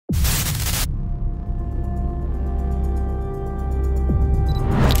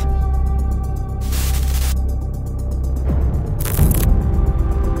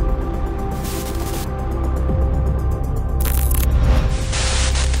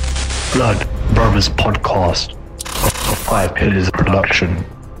Blood Brothers Podcast, a Five Pillars production.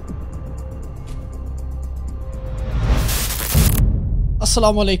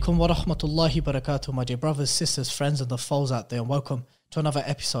 Assalamu alaikum wa rahmatullahi wa barakatuh, my dear brothers, sisters, friends, and the foes out there, and welcome to another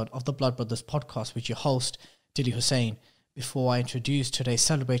episode of the Blood Brothers Podcast with your host, Dili Hussain. Before I introduce today's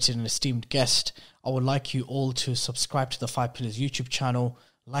celebrated and esteemed guest, I would like you all to subscribe to the Five Pillars YouTube channel,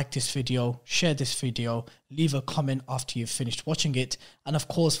 like this video, share this video, leave a comment after you've finished watching it, and of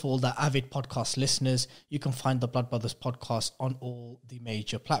course for all the avid podcast listeners, you can find the Blood Brothers Podcast on all the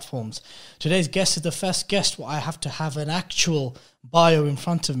major platforms. Today's guest is the first guest where I have to have an actual bio in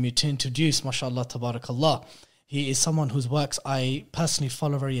front of me to introduce, mashallah, tabarakallah. He is someone whose works I personally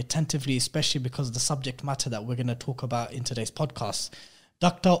follow very attentively, especially because of the subject matter that we're going to talk about in today's podcast.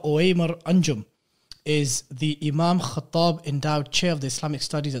 Dr. Uwaymir Anjum is the Imam Khattab Endowed Chair of the Islamic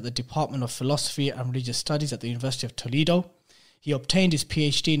Studies at the Department of Philosophy and Religious Studies at the University of Toledo. He obtained his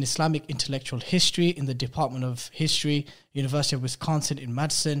PhD in Islamic Intellectual History in the Department of History, University of Wisconsin in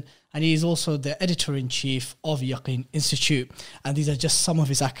Madison, and he is also the Editor-in-Chief of Yaqeen Institute. And these are just some of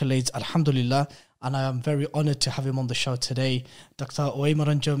his accolades, alhamdulillah, and I am very honoured to have him on the show today. Dr. Uwaymir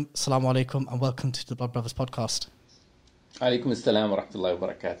Anjum, assalamu alaikum, and welcome to the Blood Brothers Podcast. Alaikum assalam wa rahmatullahi wa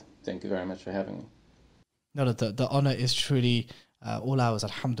barakatuh. Thank you very much for having me. No, the honour is truly all ours,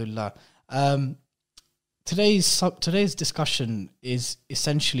 alhamdulillah. Today's discussion is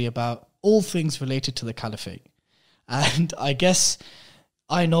essentially about all things related to the caliphate. And I guess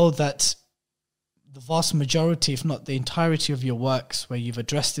I know that the vast majority, if not the entirety of your works where you've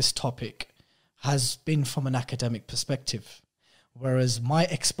addressed this topic has been from an academic perspective. Whereas my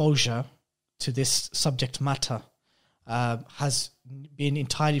exposure to this subject matter has been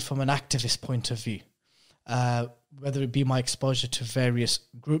entirely from an activist point of view. Whether it be my exposure to various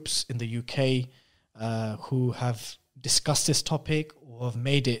groups in the UK who have discussed this topic or have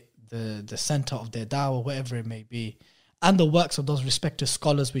made it the centre of their da'wah, whatever it may be, and the works of those respective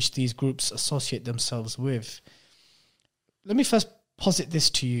scholars which these groups associate themselves with. Let me first posit this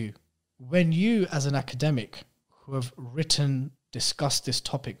to you. When you, as an academic who have discussed this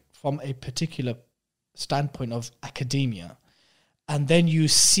topic from a particular standpoint of academia, and then you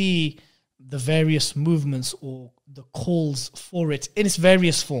see the various movements or the calls for it in its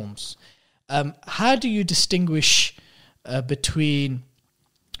various forms, how do you distinguish between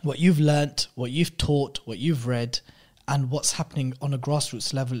what you've learnt, what you've taught, what you've read, and what's happening on a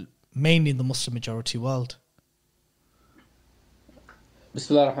grassroots level, mainly in the Muslim majority world?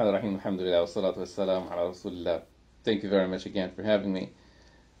 Bismillah ar-Rahman ar-Rahim, alhamdulillah, wa salatu wa salam ala rasulillah. Thank you very much again for having me.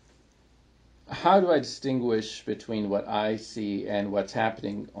 How do I distinguish between what I see and what's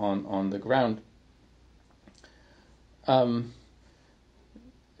happening on the ground?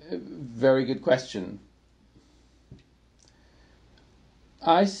 Very good question.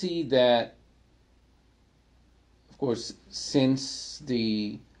 I see that, of course, since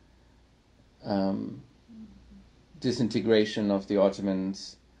the disintegration of the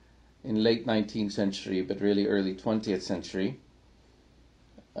Ottomans in late 19th century, but really early 20th century,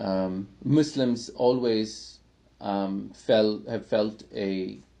 Muslims always have felt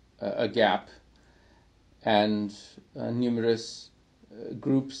a gap, and numerous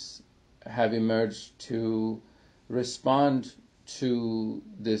groups have emerged to respond to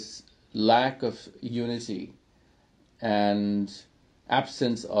this lack of unity and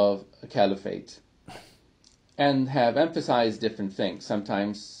absence of a caliphate, and have emphasized different things.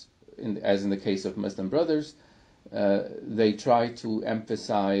 Sometimes, as in the case of Muslim Brothers, they try to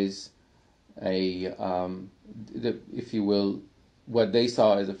emphasize if you will, what they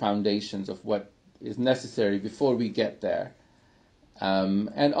saw as the foundations of what is necessary before we get there.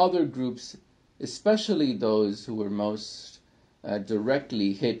 And other groups, especially those who were most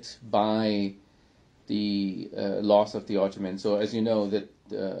directly hit by the loss of the Ottomans. So as you know, that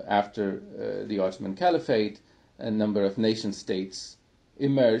after the Ottoman Caliphate, a number of nation states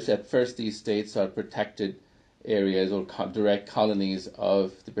emerged. At first, these states are protected areas or direct colonies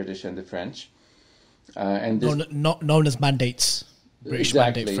of the British and the French. And this, known as mandates. British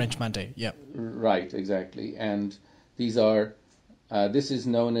exactly. Mandate, French mandate, yeah. Right, exactly. And these are, this is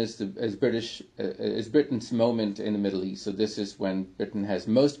known as Britain's moment in the Middle East. So this is when Britain has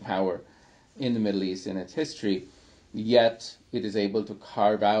most power in the Middle East in its history. Yet it is able to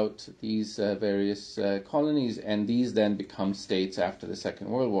carve out these various colonies, and these then become states after the Second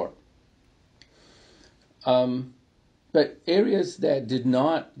World War. But areas that did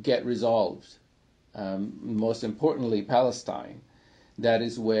not get resolved, most importantly Palestine, that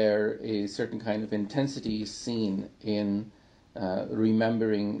is where a certain kind of intensity is seen in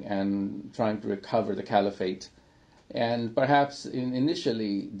remembering and trying to recover the caliphate And perhaps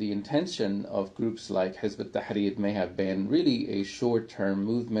initially the intention of groups like Hizb ut-Tahrir may have been really a short-term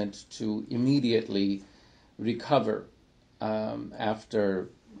movement to immediately recover after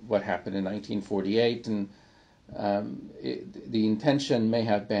what happened in 1948. And the intention may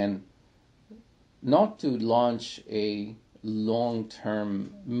have been not to launch a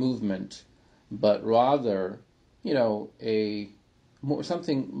long-term movement, but rather,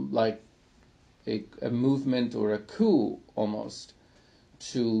 something like a movement or a coup almost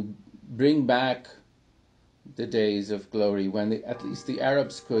to bring back the days of glory when at least the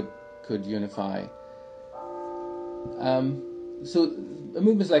Arabs could unify. So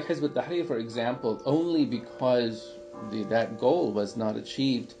movements like Hizb ut-Tahrir, for example, only because that goal was not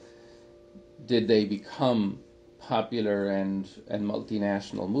achieved did they become popular and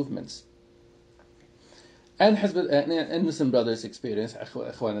multinational movements. And Muslim Brothers' experience,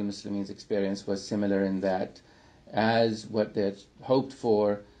 Ikhwan al-Muslimin's experience, was similar in that, as what they had hoped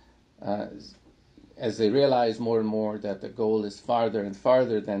for, as they realized more and more that the goal is farther and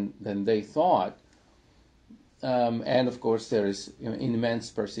farther than they thought, and of course there is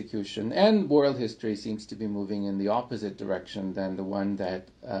immense persecution, and world history seems to be moving in the opposite direction than the one that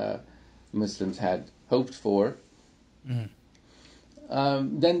Muslims had hoped for.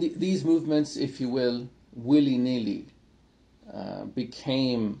 Then these movements, if you will, willy-nilly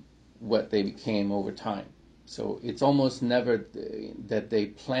became what they became over time. So it's almost never that they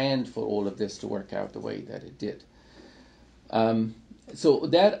planned for all of this to work out the way that it did. So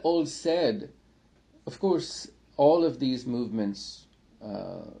that all said, of course, all of these movements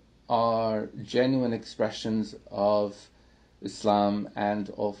are genuine expressions of Islam and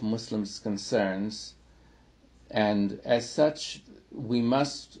of Muslims' concerns, and as such, we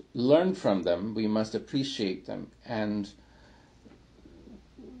must learn from them, we must appreciate them, and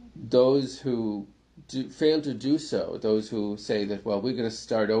those who fail to do so, those who say that, well, we're going to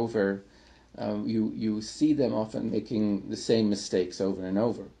start over, you see them often making the same mistakes over and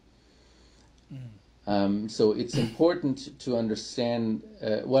over. So it's important to understand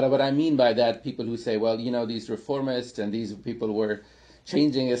what I mean by that. People who say, well, these reformists and these people were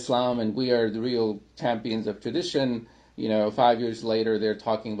changing Islam and we are the real champions of tradition. 5 years later, they're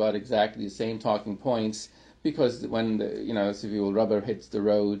talking about exactly the same talking points, because when the rubber hits the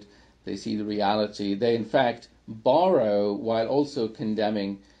road, they see the reality. They, in fact, borrow while also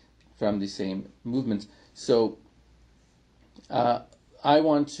condemning from the same movements. So I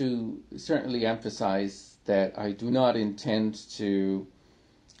want to certainly emphasize that I do not intend to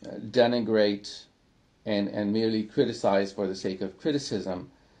denigrate and merely criticize for the sake of criticism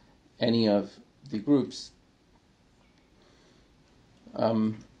any of the groups.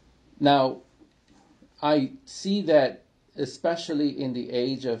 Now, I see that especially in the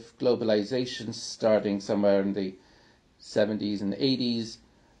age of globalization, starting somewhere in the 70s and 80s,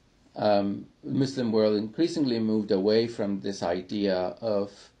 the Muslim world increasingly moved away from this idea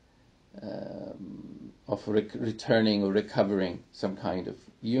of returning or recovering some kind of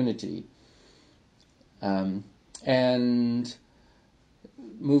unity. And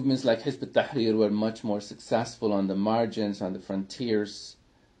movements like Hizb ut-Tahrir were much more successful on the margins, on the frontiers,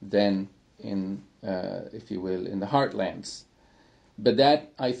 than in, if you will, in the heartlands. But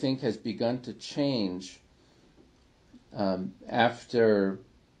that, I think, has begun to change after,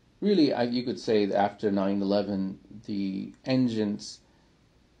 really, you could say that after 9/11, the engines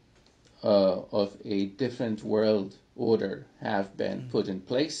of a different world order have been put in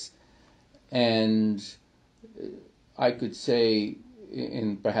place. And I could say,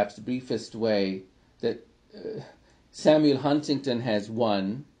 in perhaps the briefest way, that Samuel Huntington has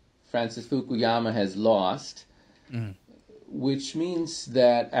won, Francis Fukuyama has lost, which means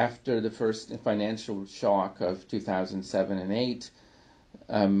that after the first financial shock of 2007 and 8,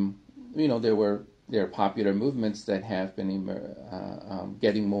 there are popular movements that have been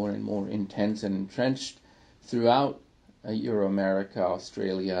getting more and more intense and entrenched throughout Euro-America,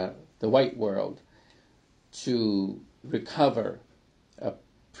 Australia, the white world, to recover a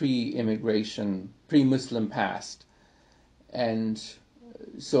pre-immigration, pre-Muslim past. And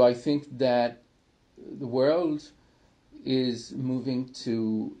so I think that the world is moving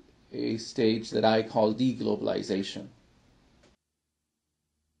to a stage that I call deglobalization.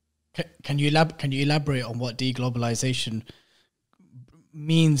 Can you elaborate on what deglobalization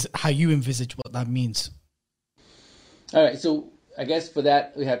means, how you envisage what that means? All right, so I guess for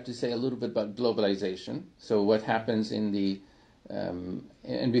that we have to say a little bit about globalization. So what happens in the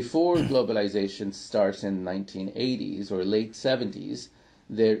and before globalization starts in the 1980s or late 70s,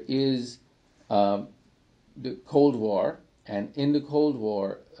 there is the Cold War, and in the Cold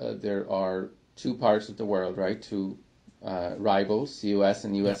War there are two parts of the world, right? Two rivals, US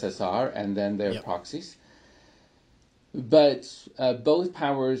and USSR, and then their proxies. But both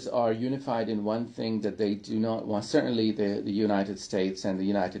powers are unified in one thing that they do not want. Certainly the United States and the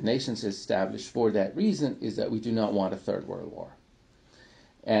United Nations established for that reason is that we do not want a third world war.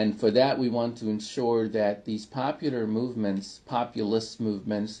 And for that we want to ensure that these popular movements, populist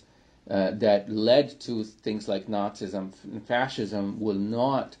movements that led to things like Nazism and fascism will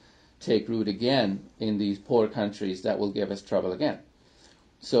not take root again in these poor countries that will give us trouble again.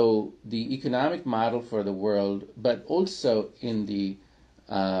 So the economic model for the world, but also in the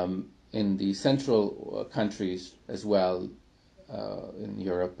central countries as well, in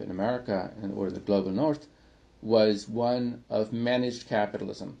Europe, in America, or the global north, was one of managed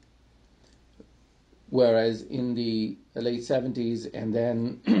capitalism. Whereas in the late 70s, and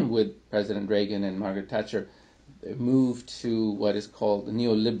then with President Reagan and Margaret Thatcher, they moved to what is called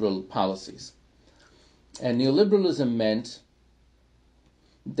neoliberal policies. And neoliberalism meant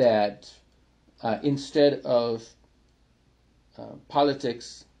that instead of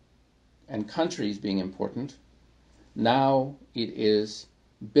politics and countries being important, now it is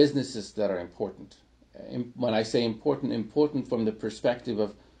businesses that are important. When I say important, important from the perspective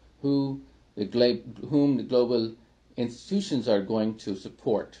of whom the global institutions are going to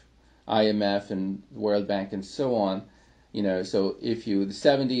support, IMF and World Bank and so on. So if the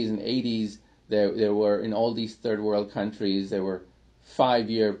 70s and 80s, there were in all these third world countries, there were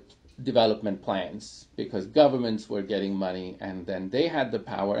 5-year development plans because governments were getting money and then they had the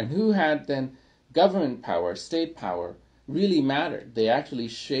power. And who had then government power, state power, really mattered. They actually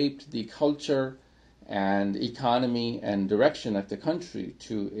shaped the culture and economy and direction of the country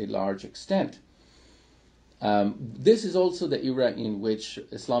to a large extent. This is also the era in which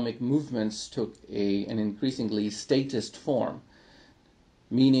Islamic movements took an increasingly statist form,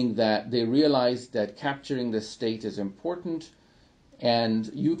 meaning that they realized that capturing the state is important and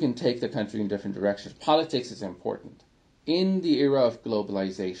you can take the country in different directions. Politics is important. In the era of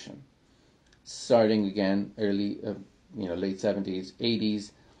globalization, starting again late 70s,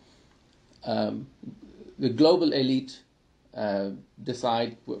 80s, the global elite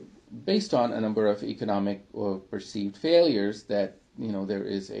decide, based on a number of economic or perceived failures, that there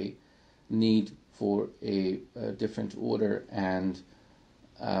is a need for a different order, and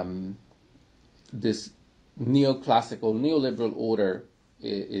this neoclassical, neoliberal order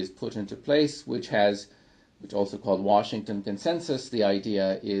is put into place, which also called Washington Consensus. The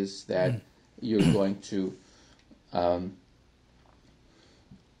idea is that you're going to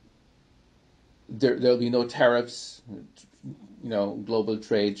there'll be no tariffs. Global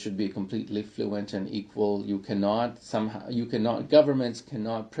trade should be completely fluent and equal. Governments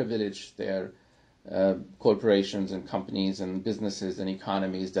cannot privilege their corporations and companies and businesses and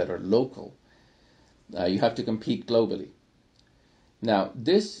economies that are local. You have to compete globally. Now,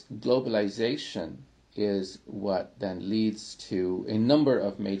 this globalization is what then leads to a number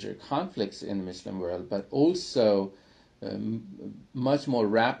of major conflicts in the Muslim world, but also much more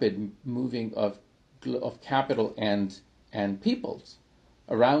rapid moving of capital and peoples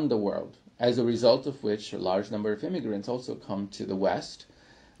around the world, as a result of which a large number of immigrants also come to the West.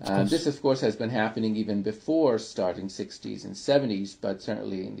 This, of course, has been happening even before starting 60s and 70s, but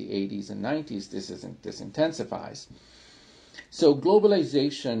certainly in the 80s and 90s, this intensifies. So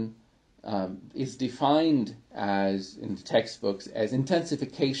globalization is defined as, in the textbooks, as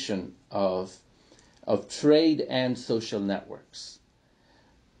intensification of trade and social networks.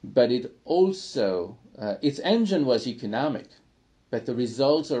 But it also, its engine was economic, but the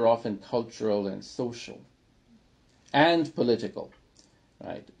results are often cultural and social and political.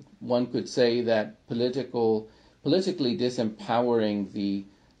 Right? One could say that politically disempowering the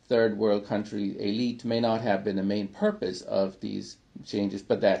third world country elite may not have been the main purpose of these changes,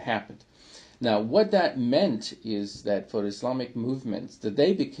 but that happened. Now, what that meant is that for Islamic movements, that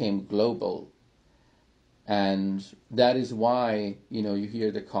they became global, and that is why you hear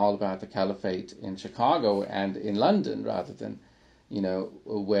the call about the caliphate in Chicago and in London rather than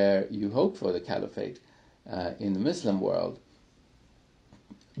where you hope for the caliphate in the Muslim world.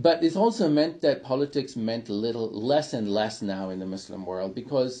 But it's also meant that politics meant less and less now in the Muslim world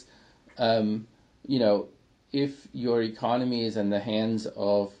because, if your economy is in the hands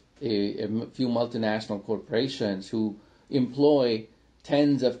of a few multinational corporations who employ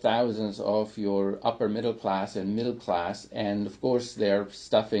tens of thousands of your upper middle class and middle class, and of course they're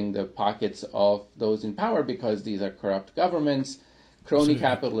stuffing the pockets of those in power because these are corrupt governments. Crony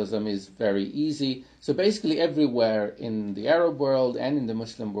capitalism is very easy. So basically everywhere in the Arab world and in the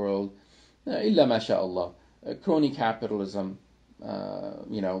Muslim world, illa mashallah, crony capitalism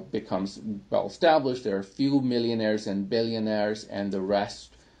becomes well established. There are a few millionaires and billionaires, and the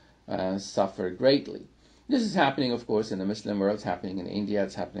rest suffer greatly. This is happening, of course, in the Muslim world. It's happening in India.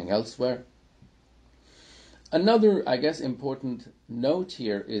 It's happening elsewhere. Another, I guess, important note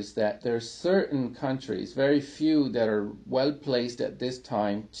here is that there are certain countries, very few, that are well placed at this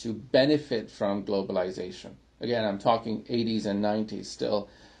time to benefit from globalization. Again, I'm talking 80s and 90s, still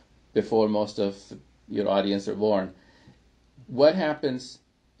before most of your audience are born. What happens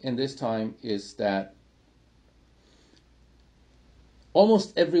in this time is that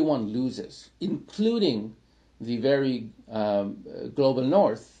almost everyone loses, including the very global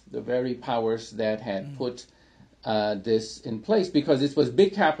north, the very powers that had put this in place, because it was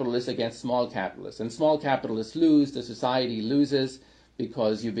big capitalists against small capitalists. And small capitalists lose, the society loses,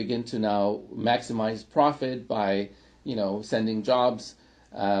 because you begin to now maximize profit by, sending jobs,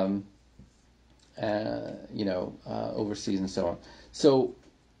 overseas and so on. So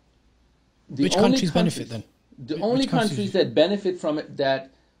which countries benefit then? The only countries that benefit from it that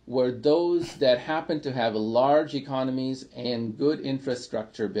were those that happened to have large economies and good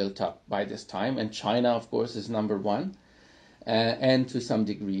infrastructure built up by this time. And China, of course, is number one, and to some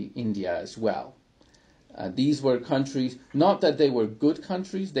degree, India as well. These were countries, not that they were good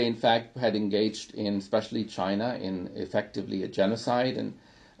countries, they in fact had engaged in, especially China, in effectively a genocide and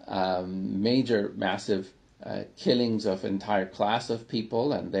major, massive killings of entire class of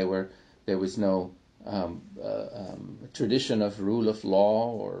people, and there was no tradition of rule of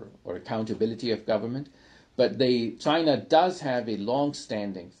law or accountability of government. But China does have a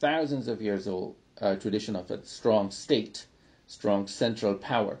long-standing, thousands of years old tradition of a strong state, strong central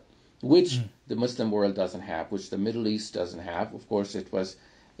power, which the Muslim world doesn't have, which the Middle East doesn't have. Of course, it was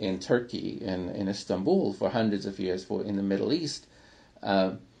in Turkey, in Istanbul, for hundreds of years in the Middle East.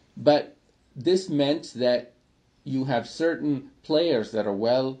 But this meant that you have certain players that are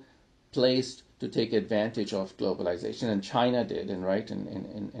well placed to take advantage of globalization, and China did,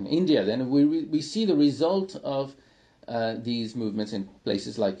 and India. Then we see the result of these movements in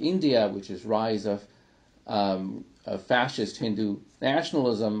places like India, which is rise of fascist Hindu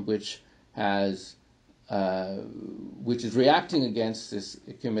nationalism, which is reacting against this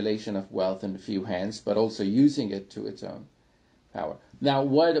accumulation of wealth in a few hands, but also using it to its own power. Now,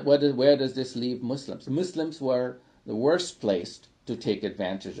 where does this leave Muslims? Muslims were the worst placed to take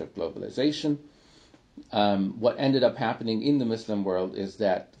advantage of globalization. What ended up happening in the Muslim world is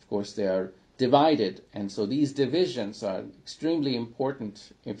that, of course, they are divided, and so these divisions are extremely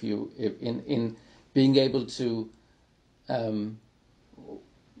important in being able to, in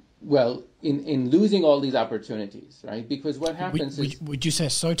losing all these opportunities, right? Because what happens would you say,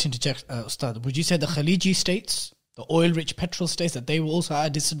 sorry to interject, Ustad, would you say the Khaliji states, the oil-rich petrol states, that they were also at a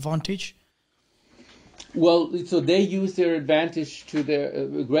disadvantage? Well, so they use their advantage to their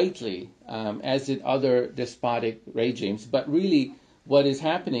greatly, as did other despotic regimes. But really, what is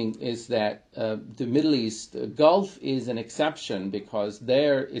happening is that the Middle East, the Gulf, is an exception, because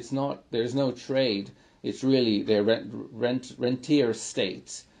there's no trade. It's really they're rentier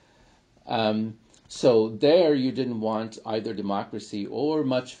states. So there you didn't want either democracy or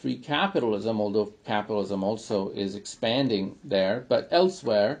much free capitalism, although capitalism also is expanding there. But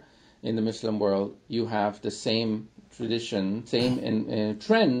elsewhere in the Muslim world, you have the same tradition, same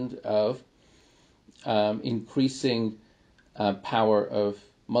trend of increasing power of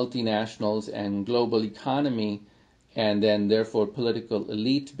multinationals and global economy, and then therefore political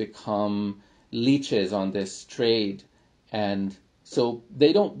elite become leeches on this trade. And so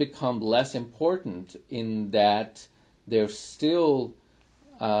they don't become less important in that they're still,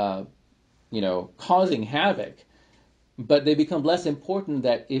 causing havoc. But they become less important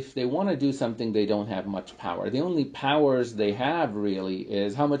that if they want to do something, they don't have much power. The only powers they have really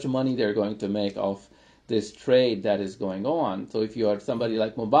is how much money they're going to make off this trade that is going on. So if you are somebody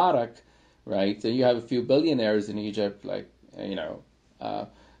like Mubarak, right, so you have a few billionaires in Egypt,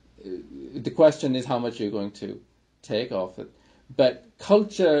 the question is how much you're going to take off it. But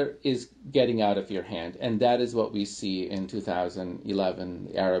culture is getting out of your hand, and that is what we see in 2011,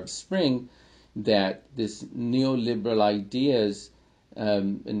 the Arab Spring, that this neoliberal ideas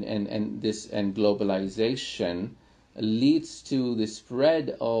and globalization leads to the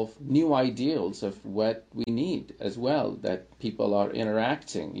spread of new ideals of what we need as well, that people are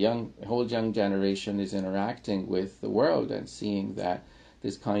interacting, a whole young generation is interacting with the world and seeing that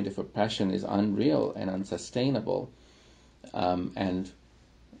this kind of oppression is unreal and unsustainable.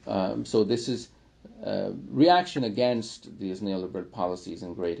 So this is reaction against these neoliberal policies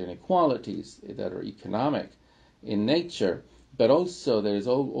and great inequalities that are economic in nature, but also there's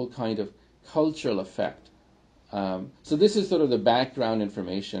all kind of cultural effect So this is sort of the background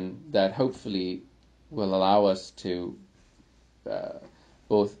information that hopefully will allow us to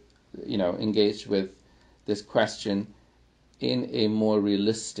both, engage with this question in a more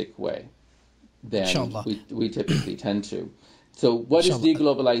realistic way than Inshallah. we typically tend to. So what is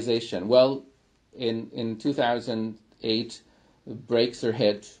Inshallah. deglobalization? Well, in 2008, brakes are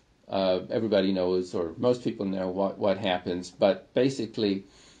hit. Everybody knows, or most people know what happens, but basically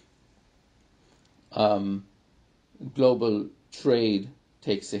global trade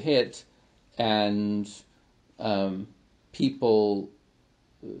takes a hit, and people,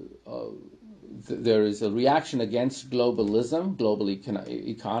 there is a reaction against globalism, global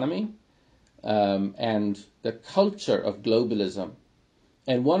economy, and the culture of globalism.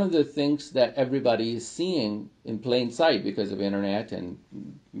 And one of the things that everybody is seeing in plain sight because of internet and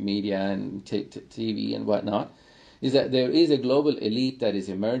media and TV and whatnot is that there is a global elite that is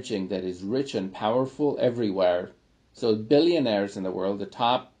emerging, that is rich and powerful everywhere. So billionaires in the world, the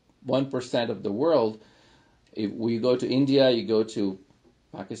top 1% of the world, if we go to India, you go to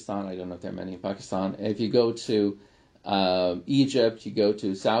Pakistan, I don't know if there are many in Pakistan, if you go to Egypt, you go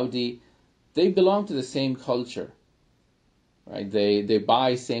to Saudi, they belong to the same culture. Right? They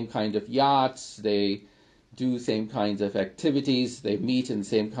buy same kind of yachts, they do same kinds of activities, they meet in the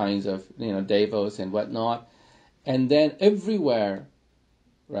same kinds of Davos and whatnot. And then everywhere,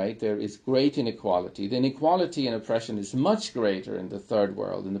 right, there is great inequality. The inequality and oppression is much greater in the third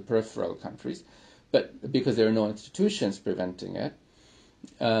world, in the peripheral countries, but because there are no institutions preventing it.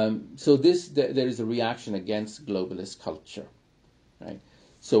 So there is a reaction against globalist culture, right?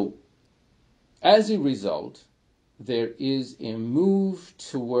 So as a result, there is a move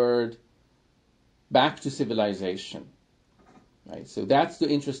toward back to civilization, right? So that's the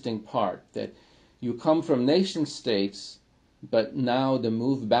interesting part, that you come from nation states, but now the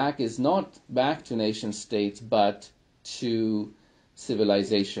move back is not back to nation states, but to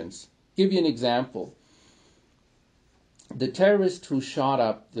civilizations. Give you an example. The terrorist who shot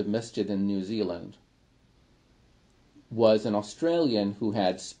up the masjid in New Zealand was an Australian who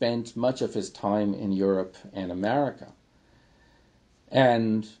had spent much of his time in Europe and America.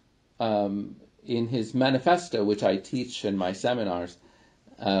 And in his manifesto, which I teach in my seminars,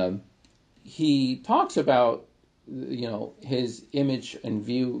 he talks about, his image and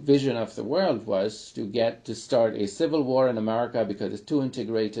vision of the world was to start a civil war in America because it's too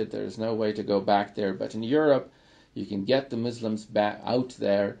integrated. There's no way to go back there. But in Europe, you can get the Muslims back out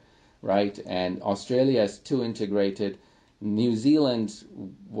there, right? And Australia is too integrated. New Zealand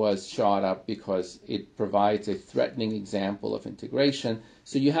was shot up because it provides a threatening example of integration.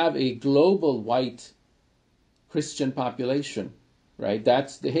 So you have a global white Christian population, right?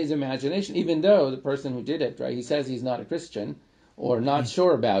 That's his imagination, even though the person who did it, right, he says he's not a Christian or not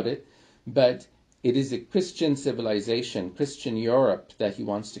sure about it, but it is a Christian civilization, Christian Europe that he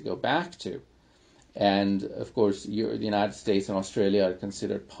wants to go back to. And of course, the United States and Australia are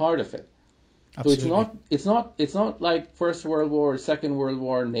considered part of it. Absolutely. So it's not like First World War, Second World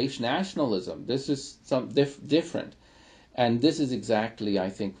War, nationalism. This is different, and this is exactly, I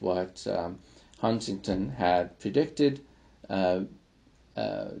think, what Huntington had predicted. To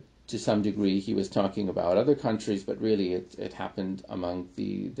some degree, he was talking about other countries, but really it happened among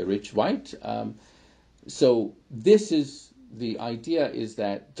the rich white. So this is the idea: is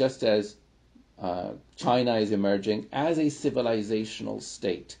that just as China is emerging as a civilizational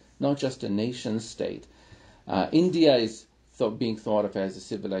state, not just a nation state. India is being thought of as a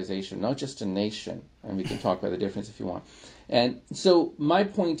civilization, not just a nation. And we can talk about the difference if you want. And so my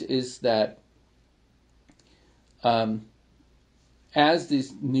point is that as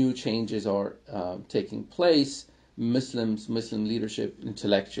these new changes are taking place, Muslim leadership,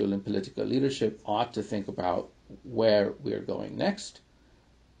 intellectual and political leadership ought to think about where we're going next.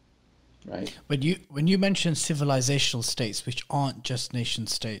 Right. When you mention civilizational states, which aren't just nation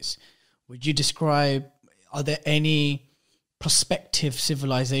states, would you describe, are there any prospective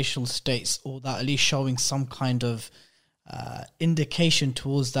civilizational states, or that at least showing some kind of indication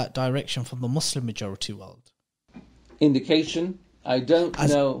towards that direction from the Muslim majority world? Indication? I don't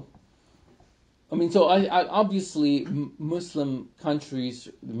know. I mean, so I obviously Muslim countries,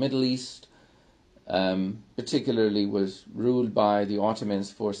 the Middle East, particularly was ruled by the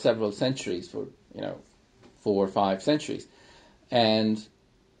Ottomans for several centuries, for 4 or 5 centuries, and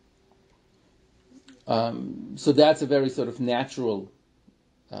so that's a very sort of natural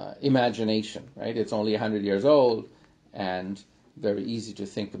imagination, right? It's only 100 years old, and very easy to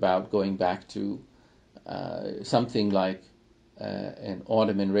think about going back to something like an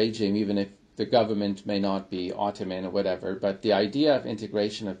Ottoman regime, even if the government may not be Ottoman or whatever. But the idea of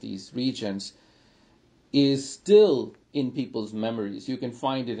integration of these regions is still in people's memories. You can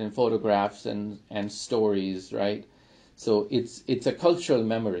find it in photographs and stories, right? So it's a cultural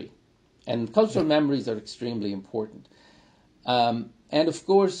memory, and cultural memories are extremely important. And of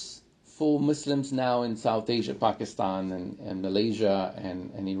course, for Muslims now in South Asia, Pakistan and Malaysia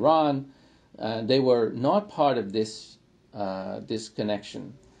and Iran, they were not part of this this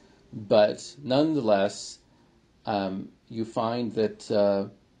connection, but nonetheless, you find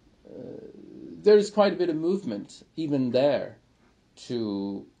that there is quite a bit of movement even there.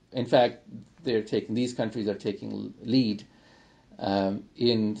 In fact, these countries are taking lead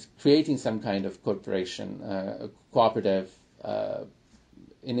in creating some kind of corporation, cooperative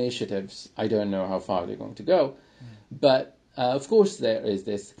initiatives. I don't know how far they're going to go, but of course there is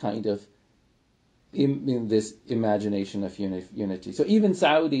this kind of in this imagination of unity. So even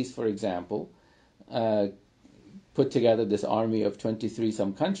Saudis, for example, put together this army of 23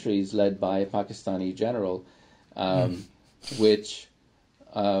 some countries led by a Pakistani general, which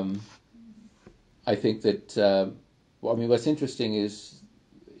I think that, what's interesting is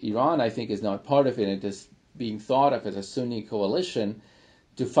Iran, I think, is not part of it. It is being thought of as a Sunni coalition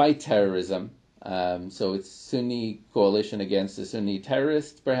to fight terrorism. So it's Sunni coalition against the Sunni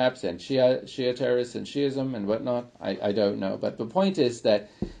terrorists, perhaps, and Shia terrorists and Shiism and whatnot. I don't know. But the point is that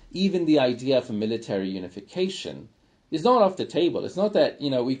even the idea of a military unification is not off the table. It's not that,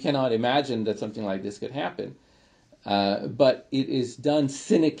 we cannot imagine that something like this could happen. But it is done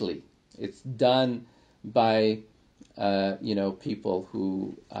cynically. It's done by, people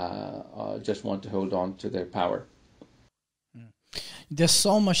who just want to hold on to their power. There's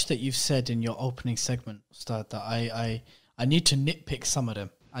so much that you've said in your opening segment, Ustad, that I need to nitpick some of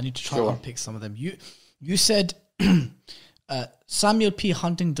them. I need to try to unpick some of them. You said Samuel P.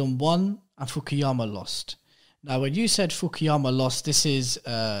 Huntington won and Fukuyama lost. Now, when you said Fukuyama lost, this is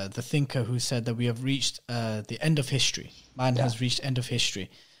the thinker who said that we have reached the end of history. Man has reached end of history.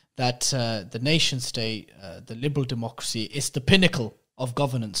 That the nation state, the liberal democracy, is the pinnacle of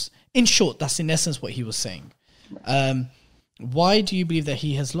governance. In short, that's in essence what he was saying. Why do you believe that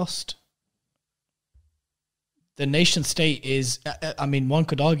he has lost? The nation state is, one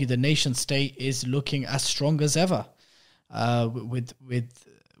could argue the nation state is looking as strong as ever, with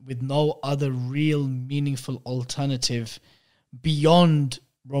no other real meaningful alternative beyond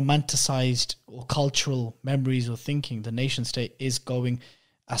romanticized or cultural memories or thinking. The nation state is going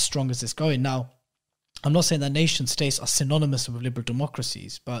as strong as it's going. Now, I'm not saying that nation states are synonymous with liberal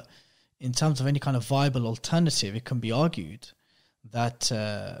democracies, but in terms of any kind of viable alternative, it can be argued that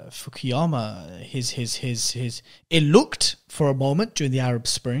Fukuyama, it looked for a moment during the Arab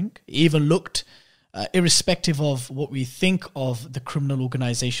Spring, it even looked, irrespective of what we think of the criminal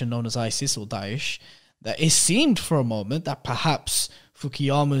organization known as ISIS or Daesh, that it seemed for a moment that perhaps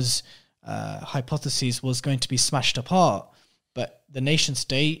Fukuyama's hypothesis was going to be smashed apart. But the nation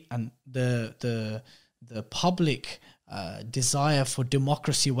state and the public desire for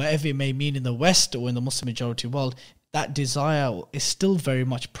democracy, whatever it may mean in the West or in the Muslim majority world, that desire is still very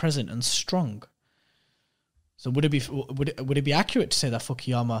much present and strong. So would it be accurate to say that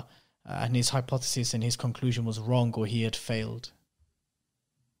Fukuyama and his hypothesis and his conclusion was wrong, or he had failed?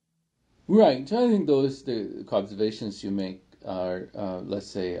 Right. I think the observations you make are, let's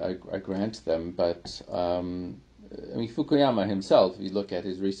say, I grant them, but Fukuyama himself, if you look at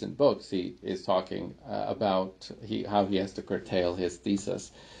his recent books, he is talking about how he has to curtail his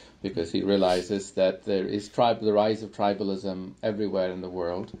thesis, because he realizes that there is the rise of tribalism everywhere in the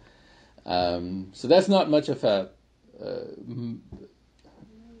world. So that's not much of a problem.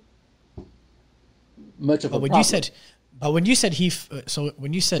 When you said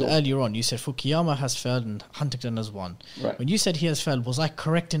earlier on, you said Fukuyama has failed and Huntington has won. Right. When you said he has failed, was I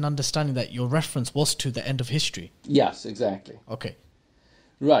correct in understanding that your reference was to the end of history? Yes, exactly. Okay.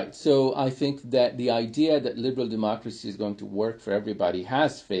 Right. So I think that the idea that liberal democracy is going to work for everybody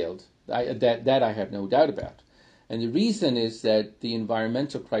has failed. That I have no doubt about. And the reason is that the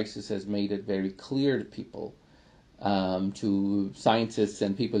environmental crisis has made it very clear to people, to scientists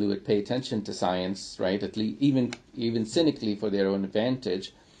and people who would pay attention to science, right, at least even cynically for their own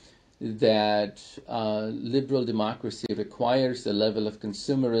advantage, that liberal democracy requires a level of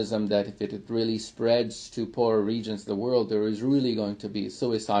consumerism that if it really spreads to poorer regions of the world, there is really going to be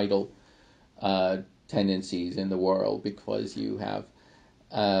suicidal tendencies in the world, because you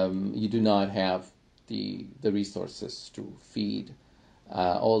do not have the resources to feed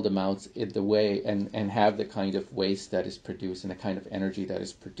all the mouths in the way and have the kind of waste that is produced and the kind of energy that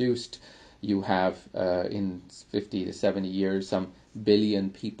is produced. You have in 50 to 70 years, some billion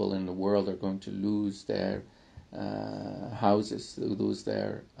people in the world are going to lose their houses, those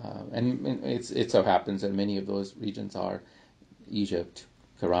there. And it so happens that many of those regions are Egypt,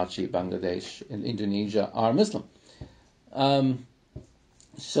 Karachi, Bangladesh, and Indonesia are Muslim.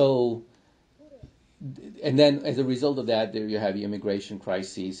 So, and then as a result of that, there you have the immigration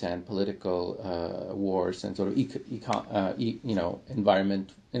crises and political wars and sort of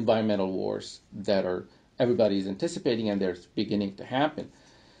environmental wars that are everybody's anticipating, and they're beginning to happen.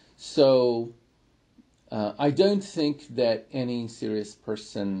 So I don't think that any serious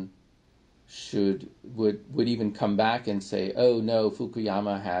person would even come back and say, oh no,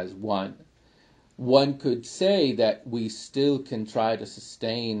 Fukuyama has won. One could say that we still can try to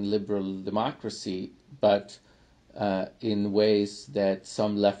sustain liberal democracy, but in ways that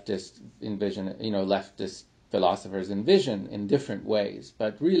some leftist philosophers envision in different ways.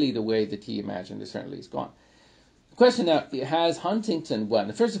 But really the way that he imagined it certainly is gone. The question now, has Huntington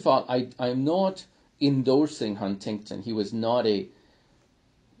won? First of all, I'm not endorsing Huntington. He was not he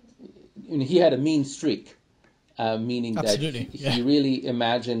had a mean streak. Meaning Absolutely, that he really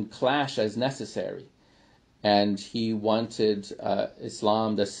imagined clash as necessary, and he wanted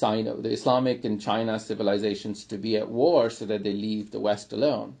Islam, the Islamic and China civilizations to be at war so that they leave the West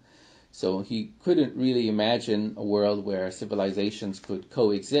alone. So he couldn't really imagine a world where civilizations could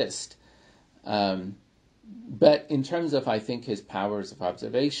coexist. But in terms of, I think, his powers of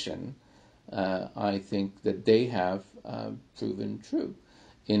observation, I think that they have proven true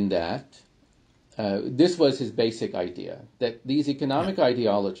in that. This was his basic idea, that these economic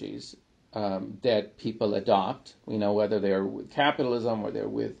ideologies that people adopt, whether they're with capitalism or they're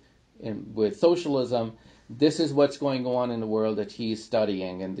with socialism, this is what's going on in the world that he's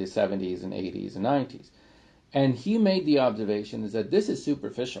studying in the 70s and 80s and 90s. And he made the observation is that this is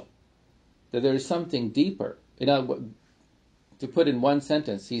superficial, that there is something deeper. To put in one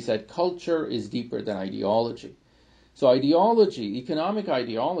sentence, he said, culture is deeper than ideology. So economic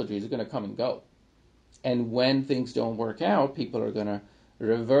ideology is going to come and go. And when things don't work out, people are going to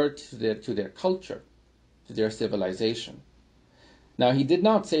revert to their culture, to their civilization. Now, he did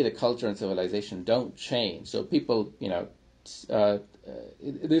not say that culture and civilization don't change. So people,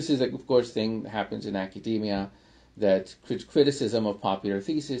 this is, of course, thing that happens in academia, that criticism of popular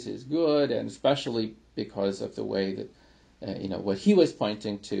thesis is good, and especially because of the way that, what he was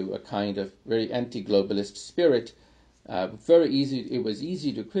pointing to, a kind of very anti-globalist spirit. It was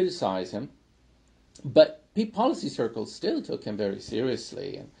easy to criticize him. But policy circles still took him very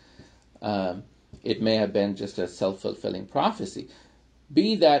seriously, and it may have been just a self-fulfilling prophecy.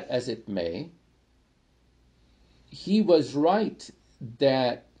 Be that as it may, he was right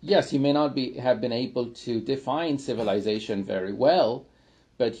that, yes, he may not have been able to define civilization very well,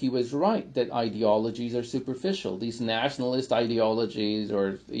 but he was right that ideologies are superficial. These nationalist ideologies,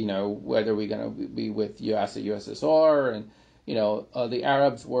 or, whether we're going to be with US or USSR, and the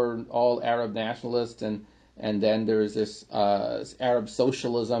Arabs were all Arab nationalists, and then there's this Arab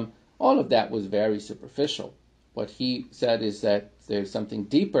socialism. All of that was very superficial. What he said is that there's something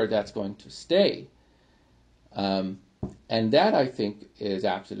deeper that's going to stay. And that, I think, is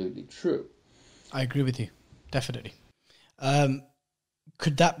absolutely true. I agree with you, definitely.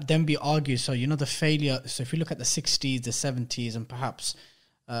 Could that then be argued? So, the failure, so if you look at the 60s, the 70s, and perhaps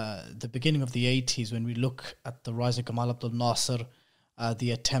the beginning of the 80s, when we look at the rise of Gamal Abdel Nasser,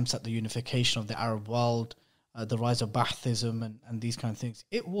 the attempts at the unification of the Arab world, the rise of Baathism and these kind of things,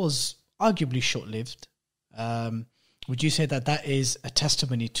 it was arguably short-lived. Would you say that is a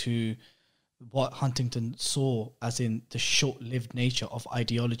testimony to what Huntington saw as in the short-lived nature of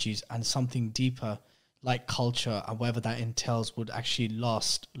ideologies, and something deeper like culture and whatever that entails would actually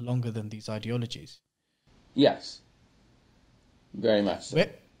last longer than these ideologies? Yes, very much so.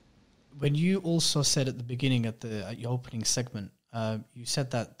 When you also said at the beginning at your opening segment, you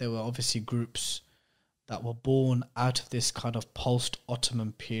said that there were obviously groups that were born out of this kind of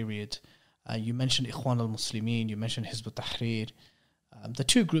post-Ottoman period. You mentioned Ikhwan al-Muslimin, you mentioned Hizb ut-Tahrir. The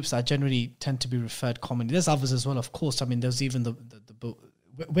two groups that generally tend to be referred commonly. There's others as well, of course. I mean, there's even the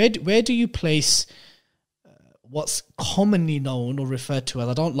where do you place what's commonly known or referred to as,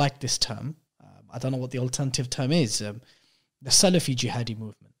 I don't like this term, I don't know what the alternative term is, the Salafi jihadi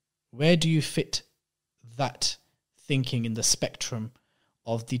movement. Where do you fit that thinking in the spectrum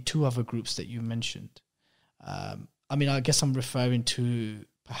of the two other groups that you mentioned? I guess I'm referring to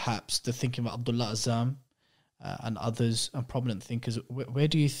perhaps the thinking of Abdullah Azzam and others and prominent thinkers. Where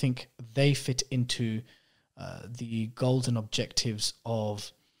do you think they fit into the goals and objectives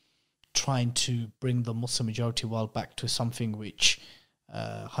of trying to bring the Muslim majority world back to something which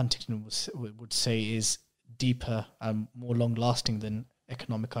Huntington would say is deeper and more long-lasting than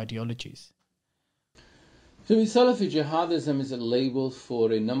economic ideologies? So Salafi jihadism is a label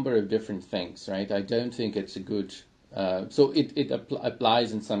for a number of different things, right? I don't think it's a good. So it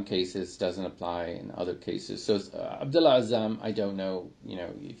applies in some cases, doesn't apply in other cases. So Abdullah Azzam, I don't know,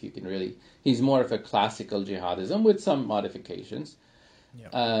 if you can really. He's more of a classical jihadism with some modifications.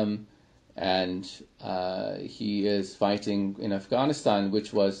 Yeah. And he is fighting in Afghanistan,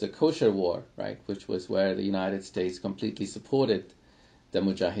 which was the Kosher War, right? Which was where the United States completely supported the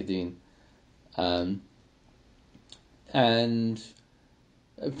Mujahideen. And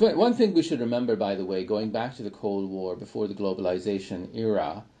one thing we should remember, by the way, going back to the Cold War, before the globalization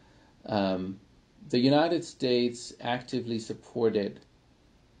era, the United States actively supported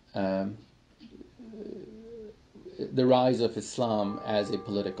the rise of Islam as a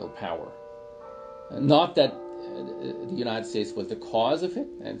political power. Not that the United States was the cause of it,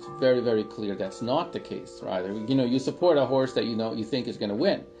 and it's very, very clear that's not the case. Rather, you support a horse that you think is going to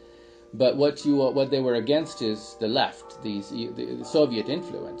win. But what they were against is the left, the Soviet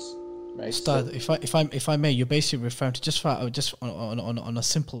influence, right? Ustad, if I may, you're basically referring to just on a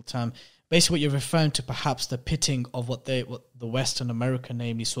simple term. Basically, what you're referring to, perhaps the pitting of what the Western America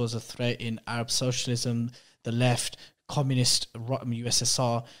namely saw as a threat in Arab socialism, the left, communist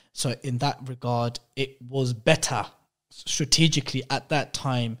USSR. So in that regard, it was better strategically at that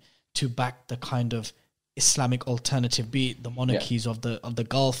time to back the kind of Islamic alternative, be it the monarchies of the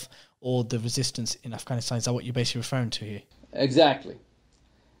Gulf or the resistance in Afghanistan. Is that what you're basically referring to here? Exactly.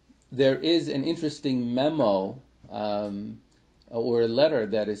 There is an interesting memo or a letter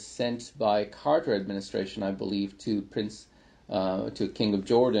that is sent by Carter administration, I believe, to King of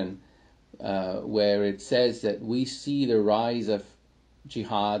Jordan, where it says that we see the rise of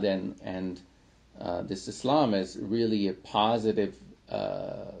jihad and this Islam as really a positive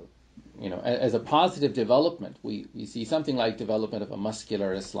as a positive development. We see something like development of a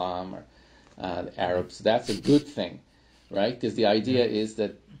muscular Islam or the Arabs. That's a good thing, right? Because the idea is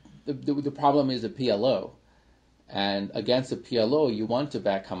that the problem is a PLO, and against a PLO, you want to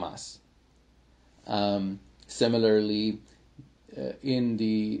back Hamas. Similarly, and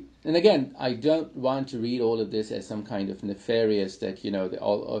again, I don't want to read all of this as some kind of nefarious that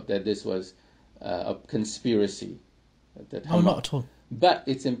that this was a conspiracy. That No, not at all. But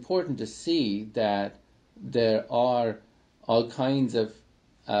it's important to see that there are all kinds of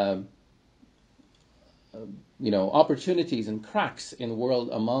opportunities and cracks in the world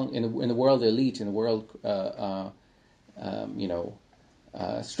in the world elite, in the world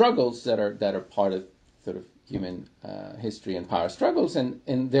struggles that are part of sort of human history and power struggles, and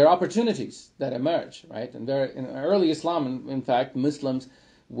there are opportunities that emerge, right? And there in early Islam, in fact, Muslims,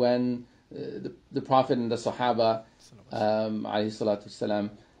 when the Prophet and the Sahaba, alayhi salatu wasalam,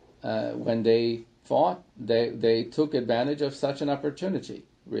 when they fought, they took advantage of such an opportunity,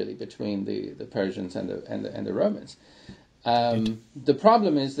 really, between the Persians and the Romans. The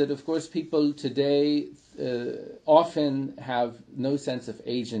problem is that, of course, people today often have no sense of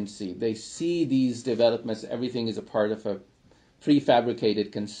agency. They see these developments, everything is a part of a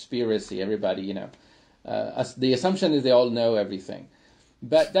prefabricated conspiracy. Everybody, the assumption is they all know everything.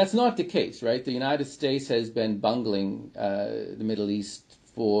 But that's not the case, right? The United States has been bungling the Middle East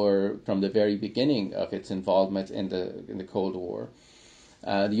from the very beginning of its involvement in the Cold War.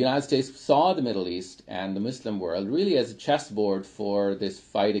 The United States saw the Middle East and the Muslim world really as a chessboard for this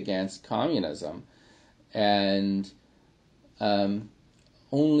fight against communism, and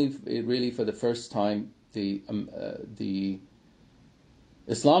only really for the first time the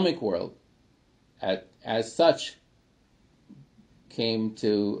Islamic world, as such, came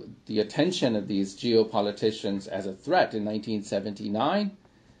to the attention of these geopoliticians as a threat in 1979.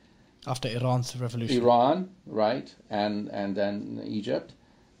 After Iran's revolution. Iran, right, and then Egypt,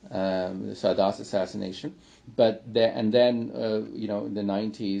 the Sadat's assassination. But then in the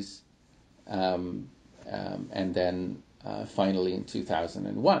 90s, and then finally in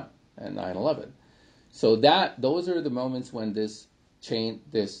 2001 and 9/11. So those are the moments when this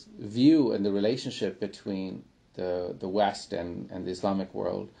view and the relationship between the West and the Islamic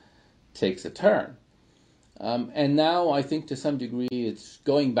world takes a turn. And now I think to some degree it's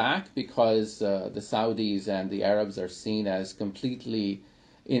going back because the Saudis and the Arabs are seen as completely,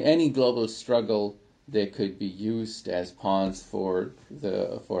 in any global struggle, they could be used as pawns for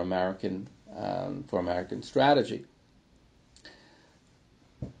American strategy.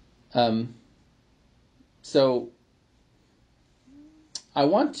 So I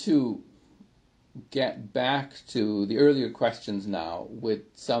want to get back to the earlier questions now with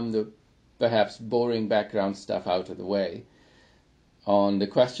some of the perhaps boring background stuff out of the way on the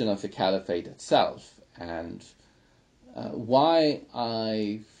question of the caliphate itself and why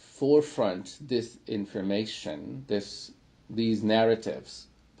I forefront this information, these narratives,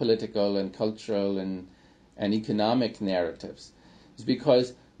 political and cultural and economic narratives, is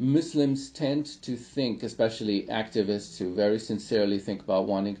because Muslims tend to think, especially activists who very sincerely think about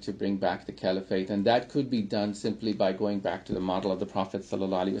wanting to bring back the caliphate, and that could be done simply by going back to the model of the Prophet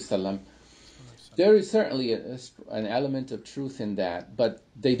ﷺ. There is certainly an element of truth in that, but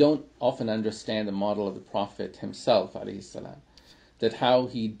they don't often understand the model of the Prophet himself, ﷺ, that how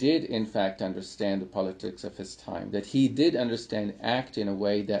he did in fact understand the politics of his time, that he did understand act in a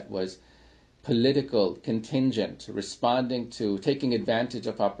way that was political, contingent, responding to, taking advantage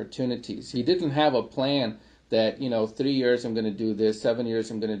of opportunities. He didn't have a plan that, 3 years I'm going to do this, 7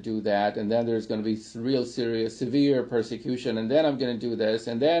 years I'm going to do that, and then there's going to be real serious, severe persecution, and then I'm going to do this,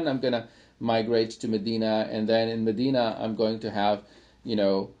 and then I'm going to migrate to Medina, and then in Medina I'm going to have,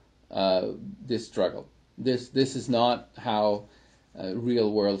 this struggle. This is not how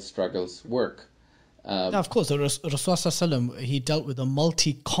real world struggles work. Now, of course, Rasulullah, he dealt with a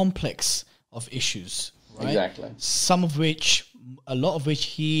multi-complex of issues, right? Exactly. A lot of which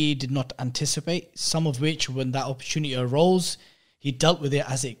he did not anticipate, some of which, when that opportunity arose, he dealt with it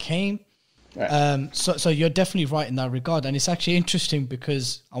as it came. Right. So you're definitely right in that regard. And it's actually interesting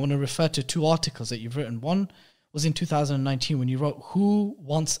because I want to refer to 2 articles that you've written. One was in 2019 when you wrote, "Who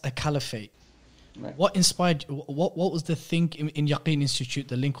Wants a Caliphate?" Right. What inspired, what was the thing in Yaqeen Institute,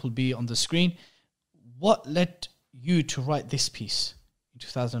 the link will be on the screen. What led you to write this piece in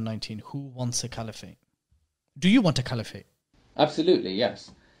 2019, "Who Wants a Caliphate"? Do you want a caliphate? Absolutely,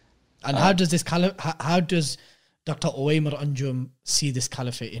 yes. And how does Dr. Uwaymir Anjum see this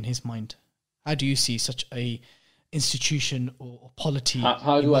caliphate in his mind? How do you see such a institution or polity?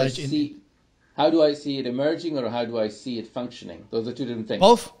 How do I see it emerging, or how do I see it functioning? Those are 2 different things.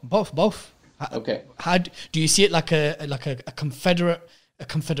 Both. Okay. How do you see it like a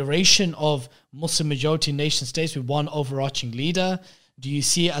confederation of Muslim majority nation states with one overarching leader? Do you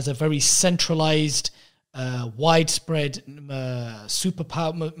see it as a very centralized, widespread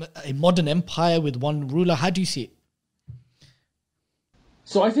superpower, a modern empire with one ruler? How do you see it?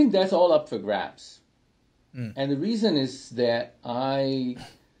 So I think that's all up for grabs. And the reason is that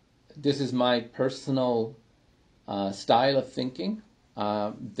this is my personal style of thinking,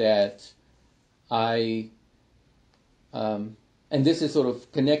 and this is sort of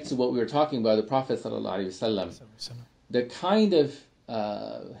connects to what we were talking about, the Prophet ﷺ. The kind of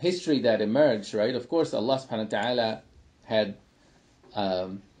history that emerged, right? Of course, Allah subhanahu wa ta'ala had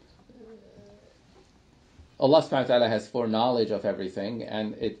Allah subhanahu wa ta'ala has foreknowledge of everything,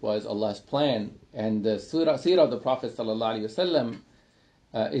 and it was Allah's plan. And the seerah of the Prophet ﷺ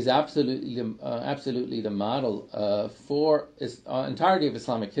is absolutely the model for entirety of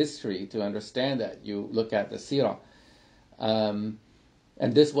Islamic history. To understand that, you look at the seerah. And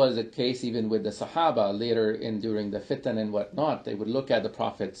this was the case even with the Sahaba later during the fitan and whatnot. They would look at the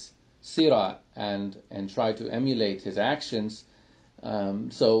Prophet's seerah and try to emulate his actions.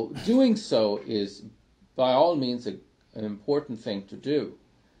 So doing so is by all means an important thing to do,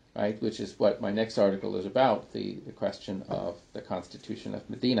 right? Which is what my next article is about, the question of the Constitution of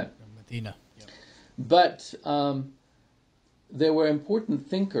Medina. Yeah. But there were important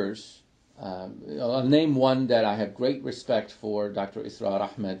thinkers. I'll name one that I have great respect for, Dr. Israr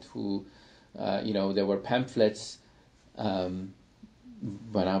Ahmed, who, there were pamphlets when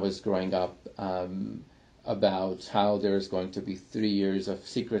I was growing up about how there's going to be 3 years of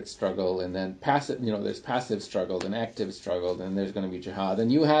secret struggle, and then passive, there's passive struggle and active struggle, and there's going to be jihad.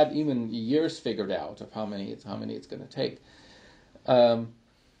 And you had even years figured out of how many it's going to take. So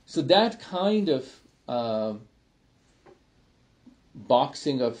that kind of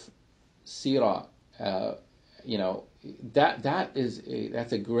boxing of seerah,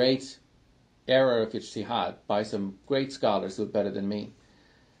 that's a great era of ijtihad by some great scholars who are better than me.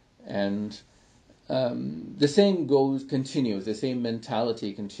 And the same continues, the same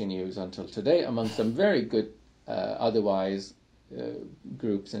mentality continues until today among some very good otherwise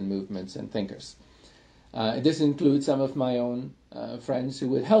groups and movements and thinkers. This includes some of my own friends who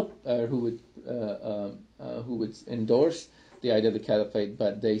would who would endorse the idea of the caliphate,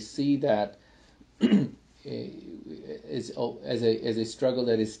 but they see that as a struggle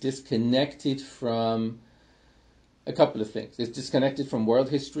that is disconnected from a couple of things. It's disconnected from world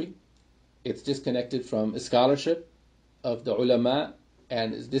history. It's disconnected from scholarship of the ulama,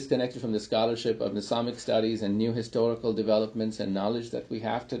 and it's disconnected from the scholarship of Islamic studies and new historical developments and knowledge that we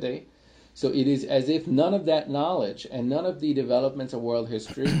have today. So it is as if none of that knowledge and none of the developments of world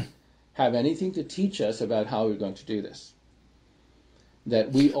history have anything to teach us about how we're going to do this.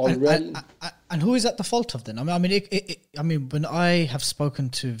 that we already... And who is at the fault of then? I mean, when I have spoken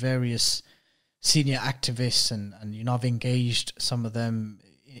to various senior activists and I've engaged some of them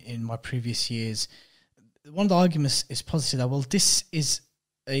in my previous years, one of the arguments is posited that, well, this is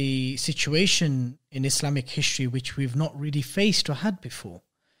a situation in Islamic history which we've not really faced or had before.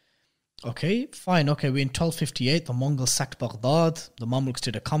 Okay, fine. Okay, we're in 1258. The Mongols sacked Baghdad. The Mamluks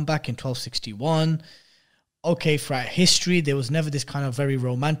did a comeback in 1261. Okay, throughout history, there was never this kind of very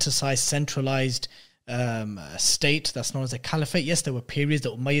romanticized, centralized state that's known as a caliphate. Yes, there were periods.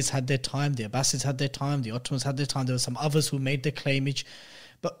 The Umayyads had their time. The Abbasids had their time. The Ottomans had their time. There were some others who made their claimage.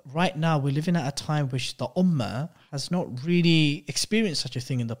 But right now, we're living at a time which the Ummah has not really experienced such a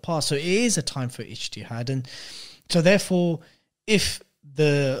thing in the past. So it is a time for ijtihad. And so therefore, if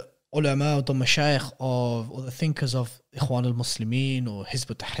the ulama or the mashayikh or the thinkers of Ikhwan al-Muslimin or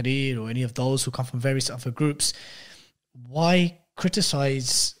Hizb ut-Tahrir or any of those who come from various other groups, why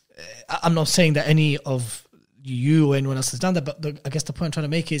criticize? I'm not saying that any of you or anyone else has done that, but I guess the point I'm trying to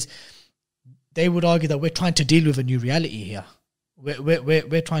make is they would argue that we're trying to deal with a new reality here.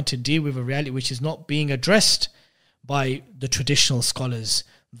 We're trying to deal with a reality which is not being addressed by the traditional scholars,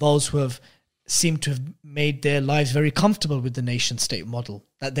 those who have seemed to have made their lives very comfortable with the nation-state model,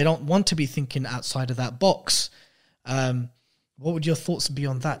 that they don't want to be thinking outside of that box. What would your thoughts be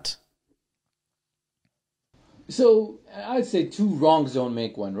on that? So I'd say two wrongs don't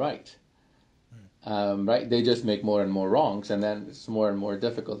make one right. Right? They just make more and more wrongs, and then it's more and more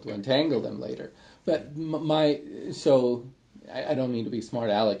difficult to untangle them later. But I don't mean to be smart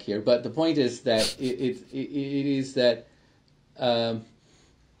aleck here, but the point is that it is that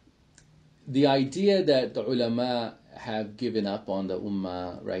the idea that the ulama have given up on the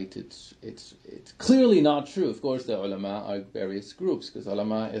ummah, right? It's clearly not true. Of course, the ulama are various groups, because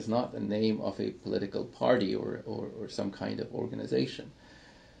ulama is not the name of a political party or some kind of organization.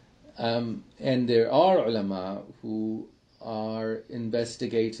 And there are ulama who are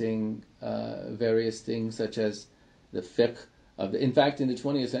investigating various things such as the fiqh. In fact, in the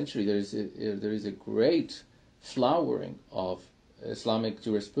 20th century, there is a great flowering of Islamic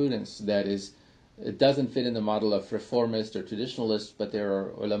jurisprudence that it doesn't fit in the model of reformist or traditionalist, but there are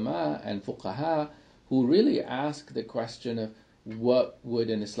ulama and fuqaha who really ask the question of what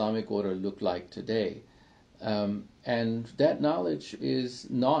would an Islamic order look like today. And that knowledge is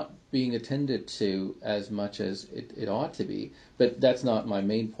not being attended to as much as it ought to be. But that's not my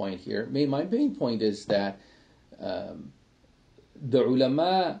main point here. My main point is that the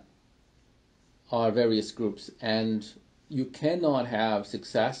ulama are various groups, and you cannot have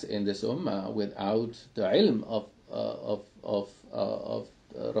success in this ummah without the ilm of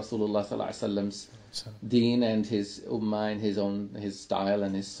Rasulullah sallallahu alaihi wasallam's deen and his ummah and his style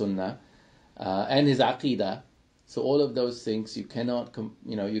and his sunnah and his aqidah. So all of those things you cannot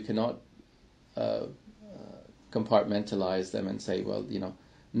compartmentalize them and say, well,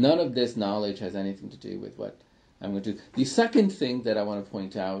 none of this knowledge has anything to do with what I'm going to do. The second thing that I want to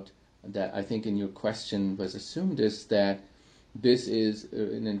point out that I think in your question was assumed is that this is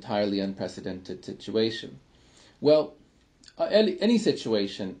an entirely unprecedented situation. Well, any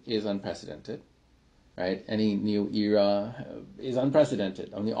situation is unprecedented, right? Any new era is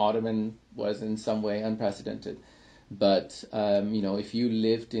unprecedented. The Ottoman was in some way unprecedented. But, if you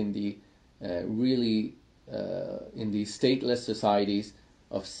lived in the in the stateless societies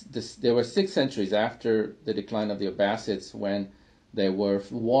there were 6 centuries after the decline of the Abbasids when there were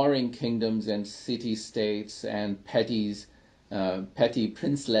warring kingdoms and city-states and petty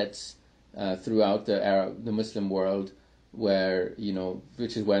princelets throughout the Muslim world, where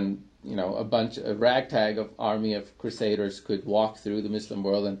which is when a ragtag of army of crusaders could walk through the Muslim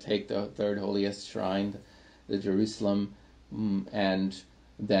world and take the third holiest shrine, the Jerusalem, and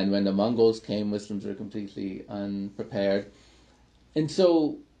then when the Mongols came, Muslims were completely unprepared. And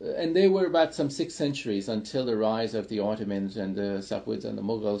they were about some 6 centuries until the rise of the Ottomans and the Safavids and the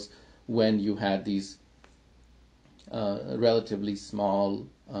Mughals, when you had these relatively small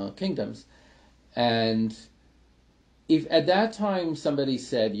kingdoms. And if at that time somebody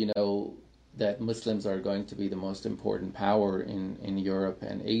said, that Muslims are going to be the most important power in Europe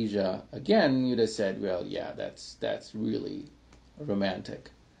and Asia, again, you'd have said, well, yeah, that's really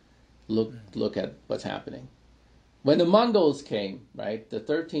romantic. Look at what's happening. When the Mongols came, right, the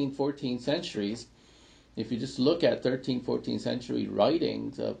 13th, 14th centuries, if you just look at 13th, 14th century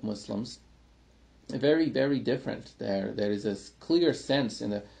writings of Muslims, very, very different. There is a clear sense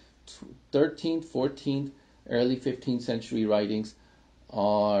in the 13th, 14th, early 15th century writings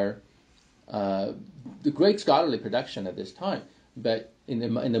are the great scholarly production at this time. But in the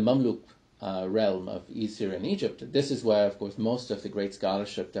Mamluk realm of East Syria and Egypt. This is where, of course, most of the great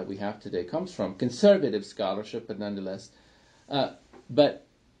scholarship that we have today comes from. Conservative scholarship, but nonetheless. But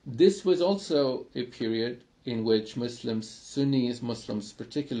this was also a period in which Muslims, Sunni Muslims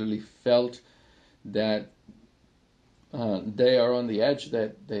particularly, felt that they are on the edge,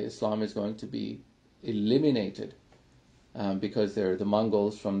 that the Islam is going to be eliminated because they're the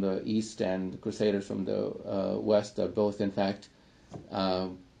Mongols from the east and the Crusaders from the west are both, in fact,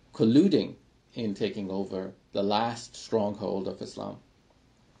 colluding in taking over the last stronghold of Islam.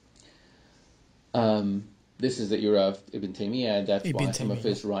 This is the era of Ibn Taymiyyah, and that's why some of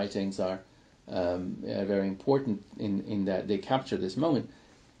his writings are very important in that they capture this moment.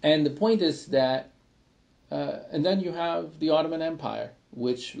 And the point is that, and then you have the Ottoman Empire,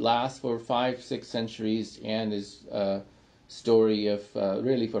 which lasts for 5-6 centuries and is a story of,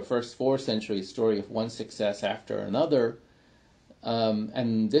 really for first 4 centuries, story of one success after another.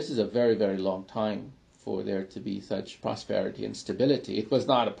 And this is a very, very long time for there to be such prosperity and stability. It was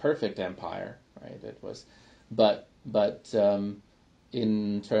not a perfect empire, right? It was, but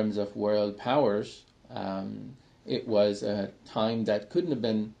in terms of world powers, it was a time that couldn't have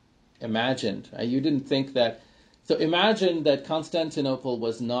been imagined. You didn't think that. So imagine that Constantinople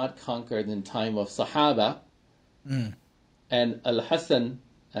was not conquered in time of Sahaba, and Al-Hassan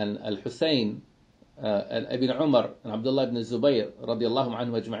and Al-Hussein and Ibn Umar and Abdullah ibn Zubayr radiallahu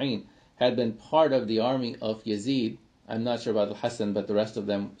anhu ajma'in had been part of the army of Yazid. I'm not sure about Al-Hassan, but the rest of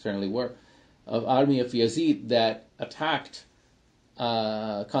them certainly were. Of army of Yazid that attacked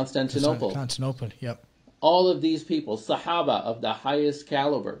Constantinople. Constantinople, yep. All of these people, Sahaba of the highest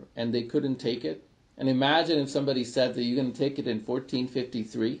caliber, and they couldn't take it. And imagine if somebody said that you're going to take it in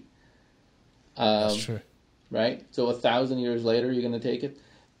 1453. That's true. Right? So 1,000 years later, you're going to take it.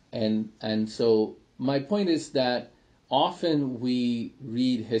 And so my point is that often we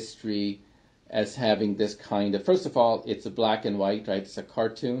read history as having this kind of, first of all, it's a black and white, right? It's a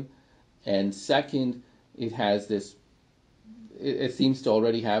cartoon. And second, it has this, it seems to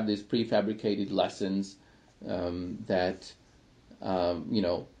already have these prefabricated lessons that,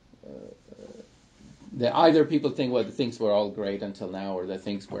 that either people think, well, the things were all great until now, or that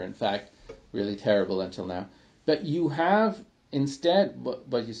things were, in fact, really terrible until now. But you have instead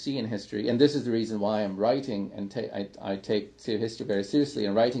what you see in history, and this is the reason why I'm writing, and I take history very seriously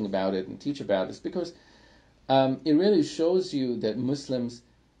and writing about it and teach about it, is because it really shows you that Muslims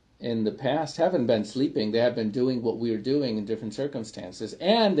in the past haven't been sleeping. They have been doing what we are doing in different circumstances,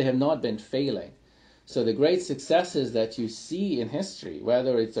 and they have not been failing. So the great successes that you see in history,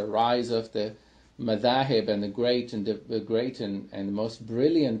 whether it's the rise of the madhahib and the great and most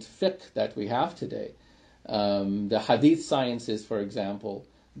brilliant fiqh that we have today, the hadith sciences, for example,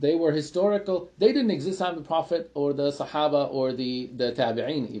 they were historical. They didn't exist on the Prophet or the Sahaba or the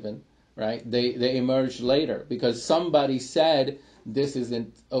Tabi'een even, right? They emerged later because somebody said, this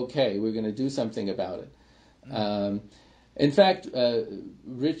isn't okay, we're going to do something about it. In fact,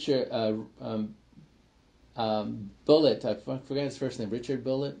 Richard Bullitt, I forget his first name, Richard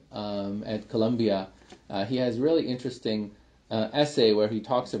Bullitt, at Columbia, he has a really interesting essay where he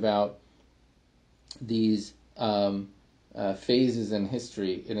talks about these phases in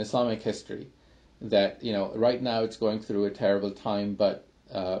history, in Islamic history, that, right now it's going through a terrible time, but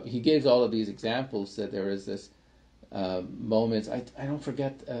he gives all of these examples that there is this moments. I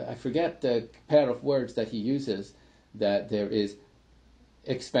forget the pair of words that he uses. That there is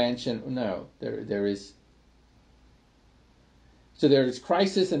expansion. No, there is. So there is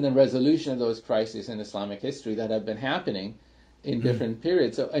crisis and then resolution of those crises in Islamic history that have been happening in different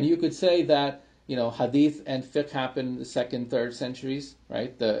periods. So, and you could say that hadith and fiqh happened in the 2nd, 3rd centuries,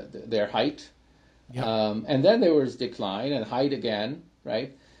 right? Their height, and then there was decline and height again,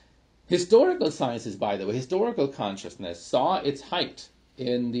 right? Historical sciences, by the way, historical consciousness saw its height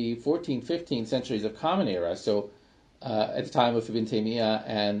in the 14th, 15th centuries of Common Era. So at the time of Ibn Taymiyyah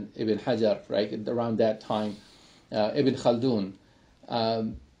and Ibn Hajar, right, around that time, Ibn Khaldun.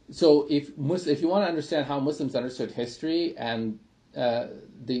 So if you want to understand how Muslims understood history, and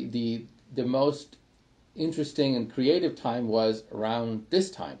the most interesting and creative time was around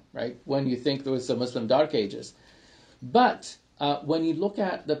this time, right, when you think there was the Muslim Dark Ages. But when you look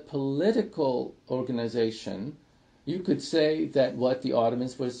at the political organization, you could say that what the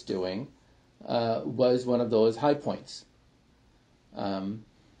Ottomans was doing was one of those high points.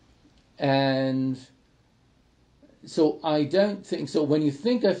 And so I don't think, so when you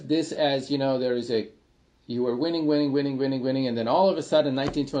think of this as, there is you were winning, and then all of a sudden,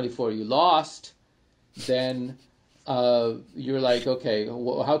 1924, you lost, then you're like, okay,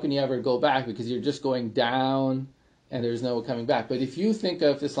 how can you ever go back? Because you're just going down and there's no coming back. But if you think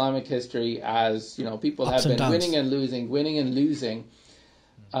of Islamic history as, people Ups have and been downs. winning and losing.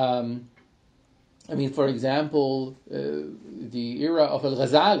 For example, the era of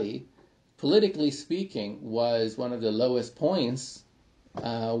Al-Ghazali, politically speaking, was one of the lowest points,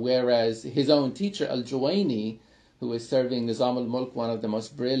 whereas his own teacher, Al-Juwayni, who was serving Nizam al-Mulk, one of the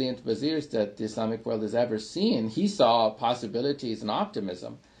most brilliant viziers that the Islamic world has ever seen, he saw possibilities and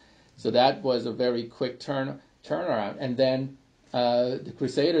optimism. So that was a very quick turnaround. And then the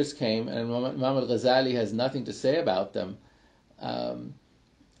Crusaders came, and Imam al-Ghazali has nothing to say about them.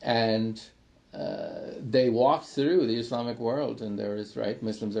 They walked through the Islamic world, and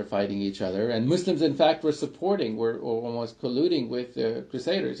Muslims are fighting each other. And Muslims, in fact, were almost colluding with the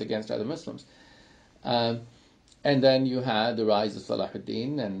Crusaders against other Muslims. And then you had the rise of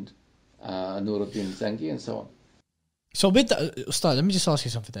Salahuddin and Nuruddin Zengi and so on. So with that, Ustad, let me just ask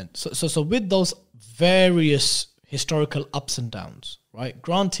you something then. So with those various historical ups and downs, right?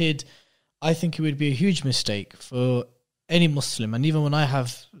 Granted, I think it would be a huge mistake for any Muslim, and even when I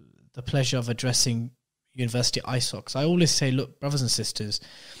have the pleasure of addressing University ISOCs, I always say, look, brothers and sisters,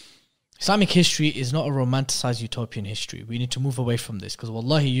 Islamic history is not a romanticized utopian history. We need to move away from this, because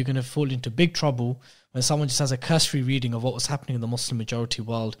wallahi, you're going to fall into big trouble when someone just has a cursory reading of what was happening in the Muslim majority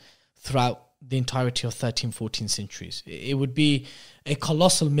world throughout the entirety of 13th, 14th centuries. It would be a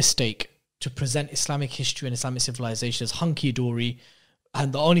colossal mistake to present Islamic history and Islamic civilization as hunky-dory,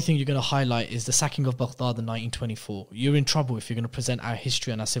 and the only thing you're going to highlight is the sacking of Baghdad in 1924. You're in trouble if you're going to present our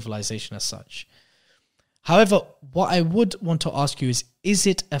history and our civilization as such. However, what I would want to ask you is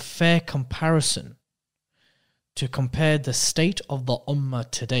it a fair comparison to compare the state of the Ummah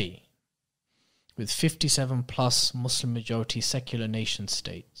today with 57 plus Muslim majority secular nation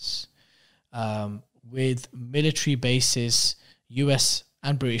states, with military bases, US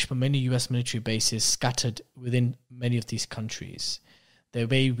and British, but many US military bases scattered within many of these countries, the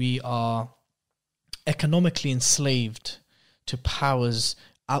way we are economically enslaved to powers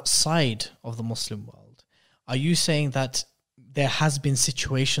outside of the Muslim world? Are you saying that there has been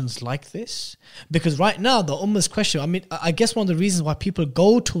situations like this? Because right now, the Ummah's question, I guess one of the reasons why people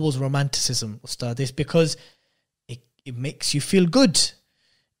go towards romanticism, Ustad, is because it makes you feel good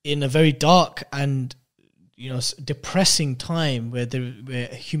in a very dark and depressing time where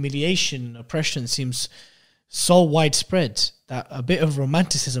humiliation, oppression seems so widespread that a bit of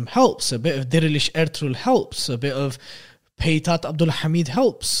romanticism helps, a bit of Dirilish Ertugrul helps, a bit of Paytat Abdul Hamid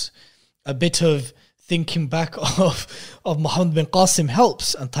helps, a bit of thinking back of Muhammad bin Qasim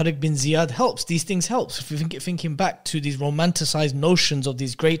helps, and Tariq bin Ziyad helps. These things helps. If you thinking back to these romanticized notions of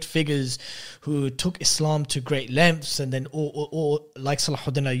these great figures who took Islam to great lengths, and then or like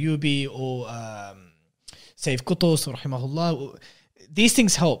Salahuddin Ayyubi or Sayyid Qutuz, rahimahullah, these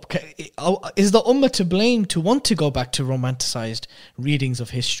things help. Is the Ummah to blame to want to go back to romanticized readings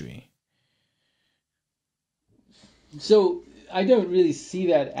of history? So I don't really see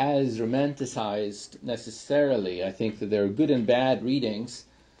that as romanticized necessarily. I think that there are good and bad readings,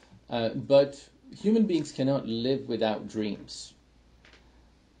 but human beings cannot live without dreams.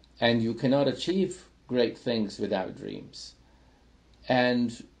 And you cannot achieve great things without dreams.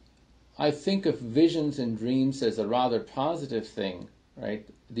 And I think of visions and dreams as a rather positive thing, right?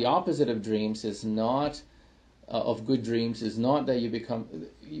 The opposite of dreams is not, of good dreams, is not that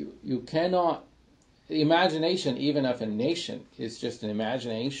you cannot. The imagination, even of a nation, is just an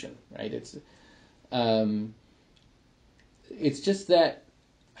imagination, right? It's just that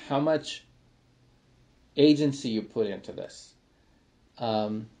how much agency you put into this.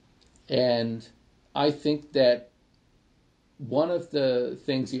 And I think that one of the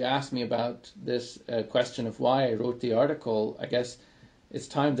things you asked me about this question of why I wrote the article, I guess it's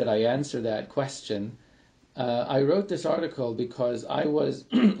time that I answer that question. I wrote this article because I was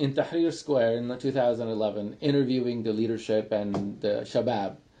in Tahrir Square in 2011 interviewing the leadership and the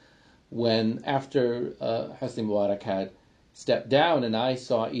Shabab when after Hosni Mubarak had stepped down, and I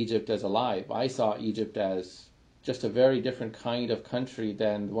saw Egypt as alive. I saw Egypt as just a very different kind of country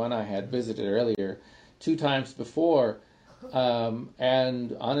than the one I had visited earlier 2 times before.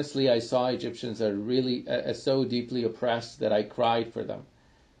 And honestly, I saw Egyptians are really so deeply oppressed that I cried for them.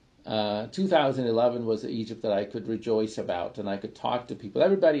 2011 was the Egypt that I could rejoice about, and I could talk to people.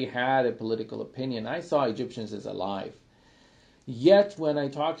 Everybody had a political opinion. I saw Egyptians as alive. Yet when I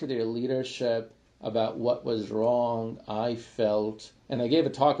talked to their leadership about what was wrong, I felt, and I gave a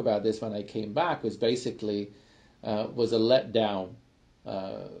talk about this when I came back, was basically was a letdown.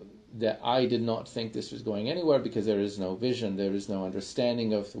 That I did not think this was going anywhere because there is no vision, there is no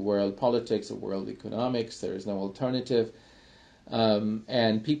understanding of the world politics, of world economics, there is no alternative.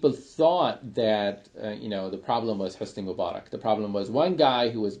 And people thought that, the problem was Hosni Mubarak. The problem was one guy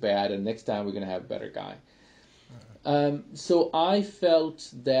who was bad, and next time we're going to have a better guy. So I felt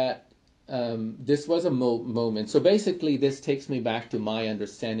that this was a moment. So basically, this takes me back to my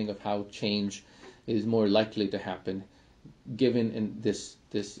understanding of how change is more likely to happen, given in this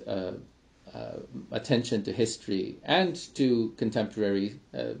attention to history and to contemporary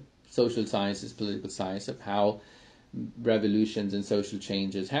social sciences, political science, of how revolutions and social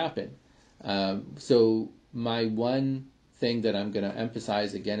changes happen. So my one thing that I'm going to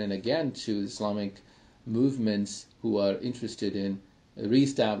emphasize again and again to Islamic movements who are interested in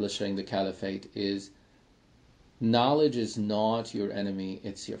reestablishing the caliphate is knowledge is not your enemy,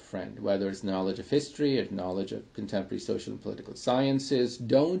 it's your friend. Whether it's knowledge of history or knowledge of contemporary social and political sciences,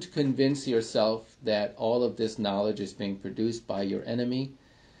 don't convince yourself that all of this knowledge is being produced by your enemy.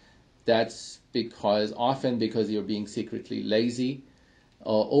 That's often because you're being secretly lazy,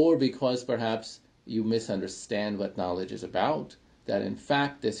 or because perhaps you misunderstand what knowledge is about, that in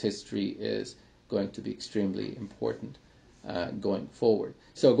fact this history is going to be extremely important going forward.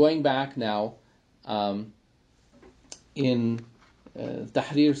 So going back now, in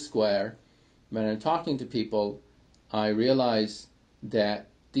Tahrir Square, when I'm talking to people, I realize that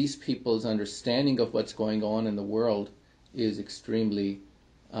these people's understanding of what's going on in the world is extremely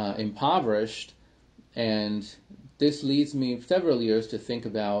impoverished, and this leads me several years to think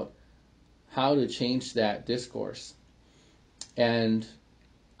about how to change that discourse. And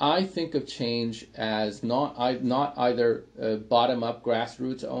I think of change as not either bottom-up,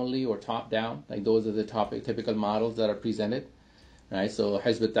 grassroots only, or top-down. Like those are the typical models that are presented, right? So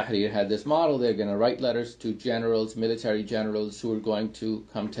Hizb ut-Tahrir had this model. They're going to write letters to generals, military generals who are going to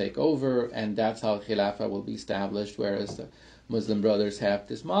come take over, and that's how Khilafah will be established. Whereas the Muslim Brothers have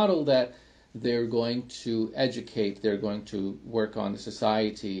this model that they're going to educate, they're going to work on the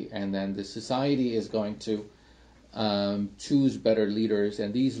society, and then the society is going to choose better leaders,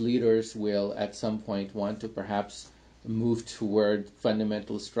 and these leaders will at some point want to perhaps move toward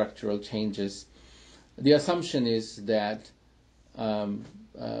fundamental structural changes. The assumption is that there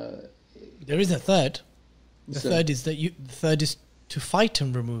is a third. The third is to fight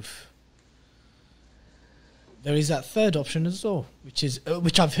and remove. There is that third option as well, which is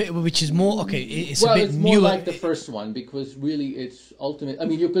more okay. It's a bit it's more newer. like the first one, because really it's ultimate. I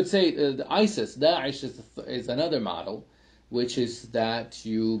mean, you could say the ISIS, Daesh is another model, which is that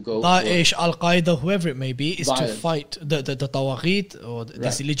you go Daesh, Al Qaeda, whoever it may be, is violence. to fight the Tawaghit or these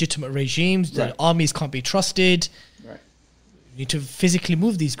Right. illegitimate regimes. The Right. armies can't be trusted. Right. You need to physically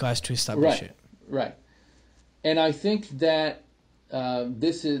move these guys to establish Right. it. Right. And I think that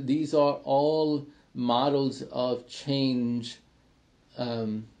these are all models of change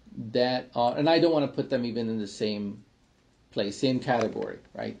that are, and I don't want to put them even in the same place, same category,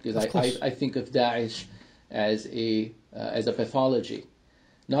 right? Because I think of Daesh as a pathology,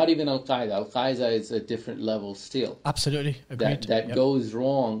 not even Al Qaeda. Al Qaeda is a different level still. Absolutely agreed. That Yep. goes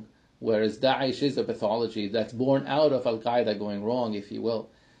wrong, whereas Daesh is a pathology that's born out of Al Qaeda going wrong, if you will.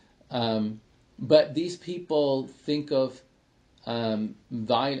 But these people think of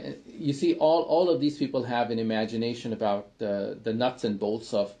you see, all of these people have an imagination about the nuts and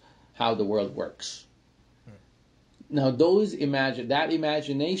bolts of how the world works. Now, that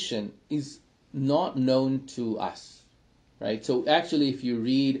imagination is not known to us, right? So actually, if you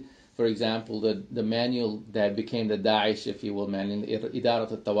read, for example, the manual that became the Daesh, if you will, manual,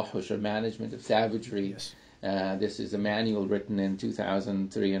 Idarat al-Tawahush, or Management of Savagery. Yes. This is a manual written in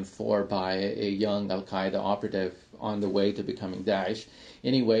 2003 and 4 by a young Al-Qaeda operative on the way to becoming Daesh.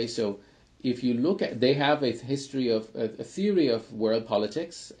 Anyway, so if you look at, they have a history of a theory of world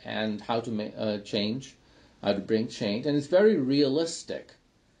politics and how to change, how to bring change, and it's very realistic,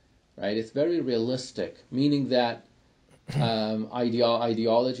 right? It's very realistic, meaning that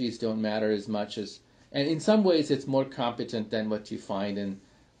ideologies don't matter as much as, and in some ways it's more competent than what you find in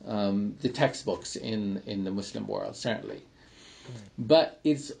the textbooks in the Muslim world, certainly. But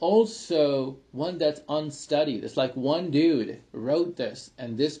it's also one that's unstudied. It's like one dude wrote this,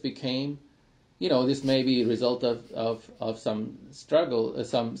 and this became, this may be a result of some struggle,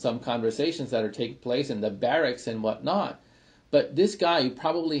 some conversations that are taking place in the barracks and whatnot. But this guy, who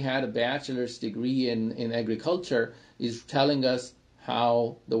probably had a bachelor's degree in agriculture, is telling us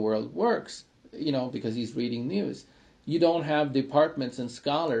how the world works, because he's reading news. You don't have departments and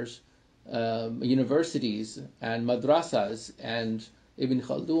scholars, universities and madrasas and Ibn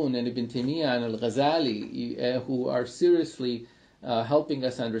Khaldun and Ibn Taymiyyah and Al-Ghazali who are seriously helping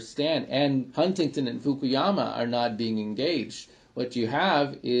us understand, and Huntington and Fukuyama are not being engaged. What you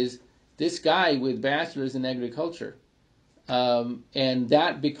have is this guy with bachelor's in agriculture And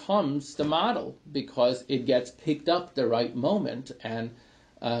that becomes the model because it gets picked up the right moment, and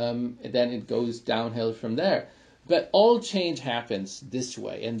then it goes downhill from there. But all change happens this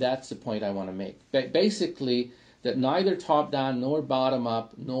way, and that's the point I want to make. Basically, that neither top-down nor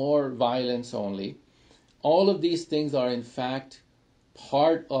bottom-up nor violence only, all of these things are in fact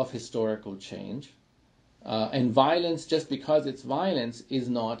part of historical change. And violence, just because it's violence, is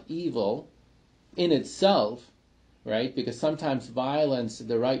not evil in itself, right? Because sometimes violence, at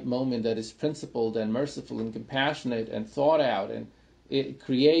the right moment that is principled and merciful and compassionate and thought out, and it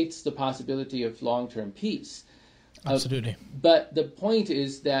creates the possibility of long-term peace. Absolutely. But the point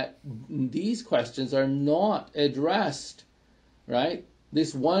is that these questions are not addressed, right?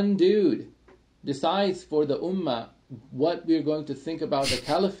 This one dude decides for the ummah what we're going to think about the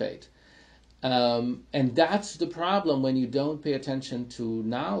caliphate. And that's the problem when you don't pay attention to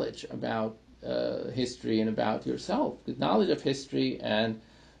knowledge about history and about yourself. The knowledge of history and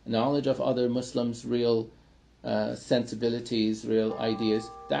knowledge of other Muslims' real sensibilities, real ideas.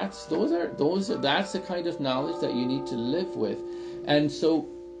 That's the kind of knowledge that you need to live with. And so,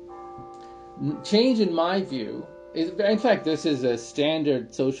 change, in my view, is, in fact, this is a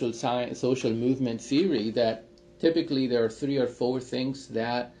standard social science, social movement theory that typically there are 3 or 4 things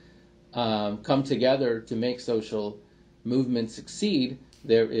that come together to make social movements succeed.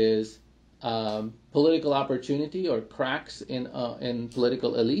 There is political opportunity or cracks in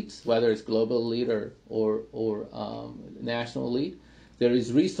political elites, whether it's global elite or national elite. There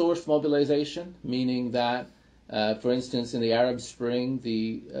is resource mobilization, meaning that, for instance, in the Arab Spring,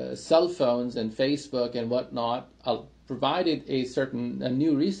 the cell phones and Facebook and whatnot provided a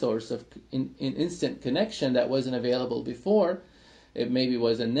new resource of instant connection that wasn't available before. It maybe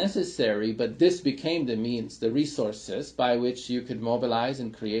wasn't necessary, but this became the means, the resources by which you could mobilize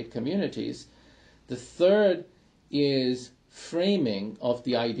and create communities. The third is framing of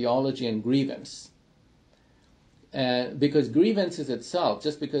the ideology and grievance. Because grievances itself,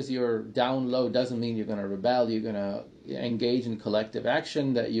 just because you're down low doesn't mean you're going to rebel, you're going to engage in collective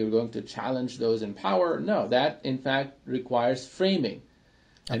action, that you're going to challenge those in power. No, that in fact requires framing.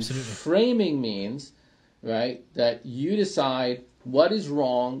 Absolutely. And framing means, right, that you decide what is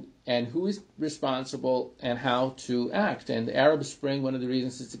wrong and who is responsible and how to act. And the Arab Spring, one of the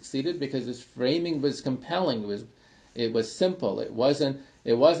reasons it succeeded, because its framing was compelling. It was simple. It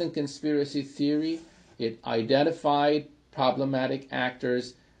wasn't conspiracy theory. It identified problematic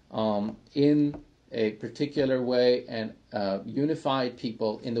actors in a particular way and unified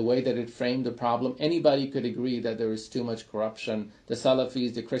people in the way that it framed the problem. Anybody could agree that there was too much corruption. The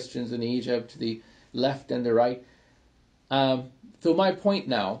Salafis, the Christians in Egypt, the left and the right. So my point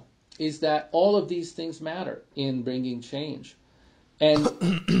now is that all of these things matter in bringing change. And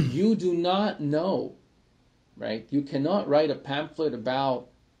you do not know, right? You cannot write a pamphlet about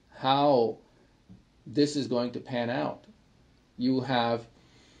how this is going to pan out.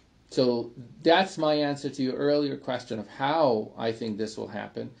 So that's my answer to your earlier question of how I think this will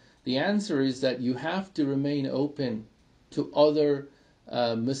happen. The answer is that you have to remain open to other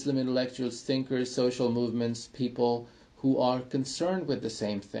Muslim intellectuals, thinkers, social movements, people who are concerned with the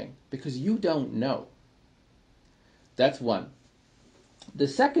same thing, because you don't know. That's one. The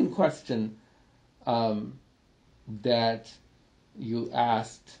second question that you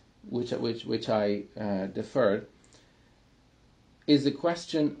asked, which I deferred, is the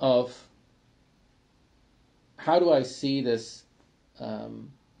question of how do I see this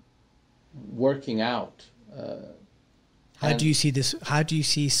working out? How do you see this? How do you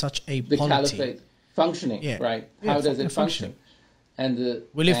see such a the polity caliphate functioning? Yeah. Right? Yeah, How does it function? And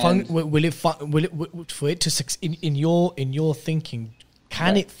will it for it to succeed in your thinking?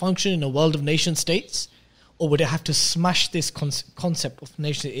 Can Right. it function in a world of nation states, or would it have to smash this concept of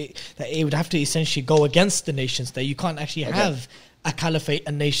nation? That it would have to essentially go against the nation state. You can't actually have a caliphate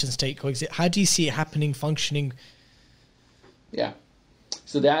and nation state coexist. How do you see it happening, functioning? Yeah.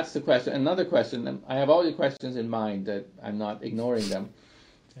 So that's the question. Another question, and I have all your questions in mind that I'm not ignoring them,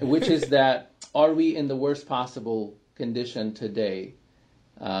 which is that are we in the worst possible condition today?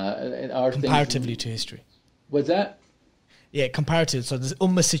 Comparatively to history. Was that? Yeah, comparative. So the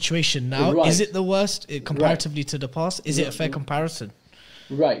Ummah situation now, Right. is it the worst comparatively to the past? Is it a fair comparison?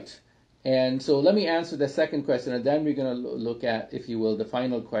 Right. And so let me answer the second question, and then we're going to look at, if you will, the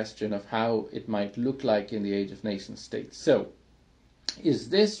final question of how it might look like in the age of nation states. So, is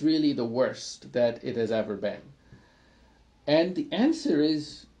this really the worst that it has ever been? And the answer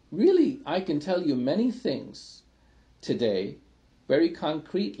is, really, I can tell you many things today, very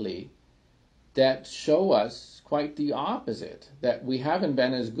concretely, that show us quite the opposite, that we haven't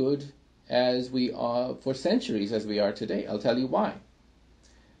been as good as we are for centuries as we are today. I'll tell you why.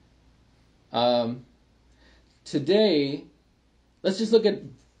 Today, let's just look at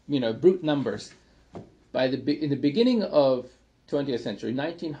brute numbers. In the beginning of 20th century,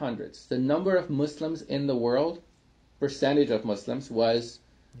 1900s, the number of Muslims in the world, percentage of Muslims was,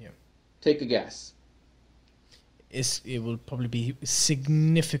 take a guess. It will probably be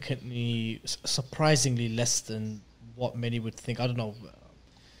significantly, surprisingly less than what many would think. I don't know,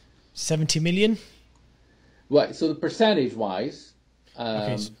 70 million? Right, so the percentage-wise,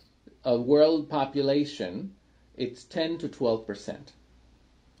 Okay. a world population, it's 10 to 12%.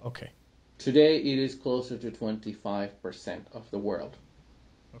 Okay. Today, it is closer to 25% of the world.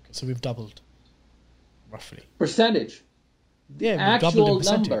 Okay. So we've doubled, roughly. Percentage. Yeah, we've doubled in Actual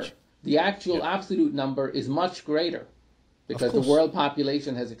percentage. number, the actual absolute number is much greater because the course. world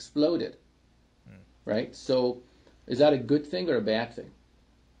population has exploded. Right? So, is that a good thing or a bad thing?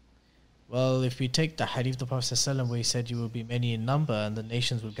 Well, if we take the hadith of the Prophet ﷺ where he said you will be many in number and the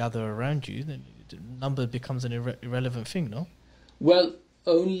nations will gather around you, then the number becomes an irrelevant thing, no? Well,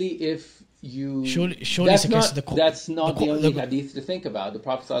 only if you... Surely that's it's against that's not the only the- hadith to think about. The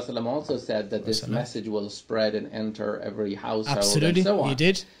Prophet ﷺ also said that this message will spread and enter every household Absolutely, and so on. he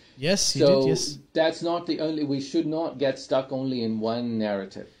did. Yes, he So did, yes. that's not the only... We should not get stuck only in one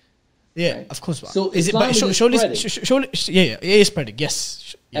narrative. Yeah, right? of course. So is it? Islam But is surely, spreading. yeah, it is spreading.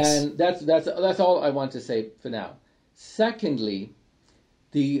 Yes, yes. And that's all I want to say for now. Secondly,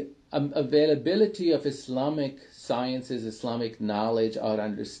 the availability of Islamic sciences, Islamic knowledge, our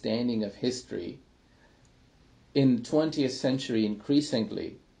understanding of history in the 20th century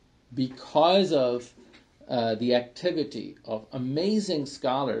increasingly, because of the activity of amazing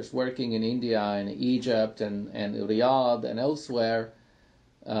scholars working in India and Egypt and Riyadh and elsewhere,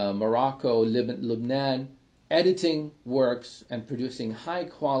 Morocco, Lebanon, editing works and producing high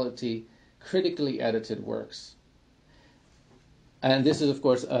quality, critically edited works. And this is, of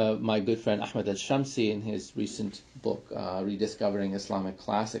course, my good friend Ahmed al-Shamsi in his recent book, Rediscovering Islamic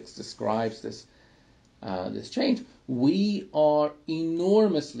Classics, describes this change. We are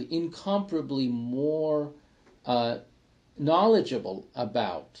enormously, incomparably more knowledgeable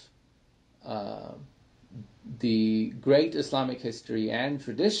about the great Islamic history and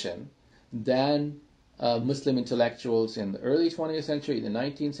tradition than Muslim intellectuals in the early 20th century, the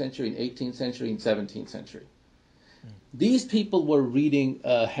 19th century, and 18th century, and 17th century. These people were reading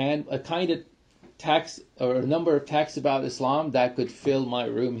a kind of text or a number of texts about Islam that could fill my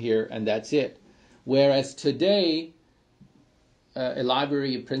room here, and that's it. Whereas today, a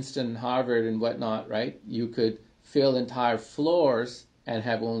library at Princeton, Harvard, and whatnot, right? You could fill entire floors and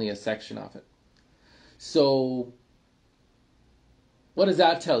have only a section of it. So, what does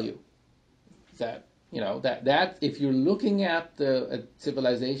that tell you? That that if you're looking at the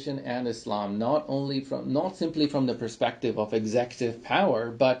civilization and Islam not simply from the perspective of executive power,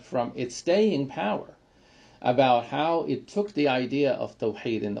 but from its staying power, about how it took the idea of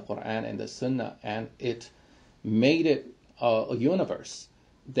Tawheed in the Quran and the Sunnah and it made it a universe,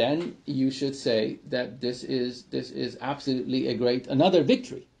 then you should say that this is absolutely another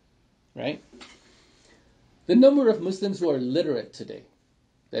victory, right? The number of Muslims who are literate today,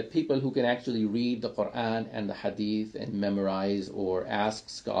 that people who can actually read the Quran and the Hadith and memorize or ask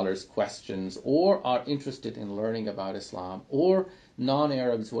scholars questions or are interested in learning about Islam, or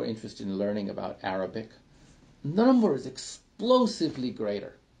non-Arabs who are interested in learning about Arabic, the number is explosively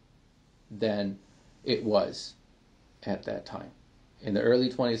greater than it was at that time, in the early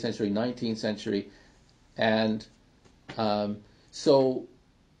 20th century, 19th century. And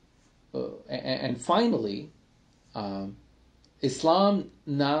finally, Islam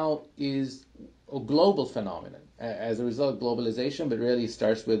now is a global phenomenon as a result of globalization, but really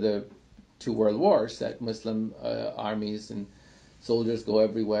starts with the two world wars, that Muslim armies and soldiers go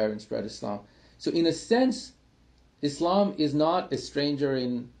everywhere and spread Islam. So in a sense, Islam is not a stranger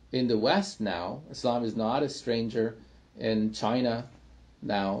in the West now. Islam is not a stranger in China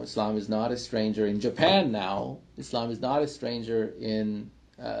now. Islam is not a stranger in Japan now. Islam is not a stranger in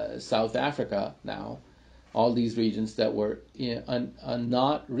South Africa now. All these regions that were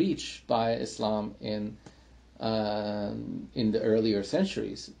not reached by Islam in the earlier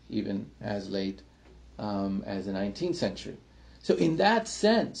centuries, even as late as the 19th century. So in that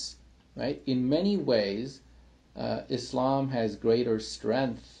sense, right, in many ways, Islam has greater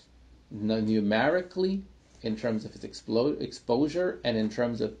strength numerically in terms of its exposure and in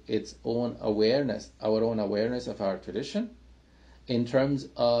terms of its own awareness, our own awareness of our tradition, in terms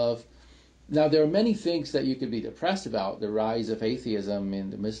of Now, there are many things that you could be depressed about: the rise of atheism in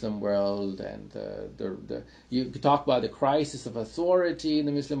the Muslim world, and you could talk about the crisis of authority in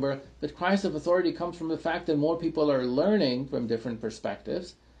the Muslim world. But crisis of authority comes from the fact that more people are learning from different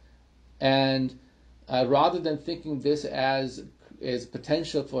perspectives, and rather than thinking this as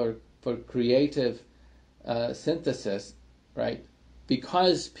potential for creative synthesis, right?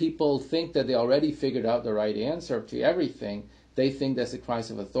 Because people think that they already figured out the right answer to everything, they think that's a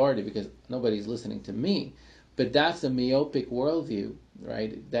crisis of authority because nobody's listening to me. But that's a myopic worldview,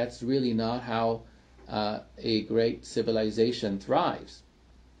 right? That's really not how a great civilization thrives.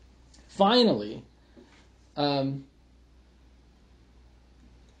 Finally,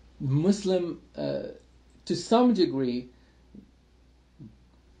 Muslim, to some degree,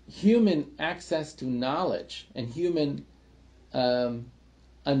 human access to knowledge and human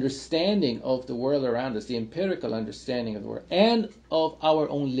understanding of the world around us, the empirical understanding of the world, and of our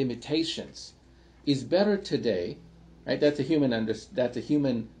own limitations, is better today, right? That's a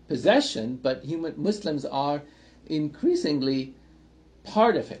human possession, but Muslims are increasingly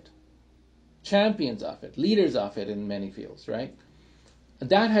part of it, champions of it, leaders of it in many fields, right?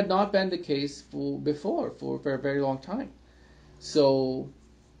 That had not been the case for a very long time. So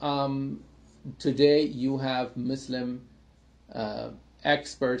today you have Muslim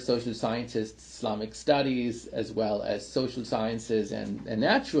experts, social scientists, Islamic studies, as well as social sciences and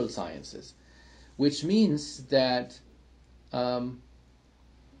natural sciences, which means that the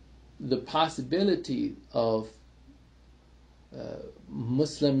possibility of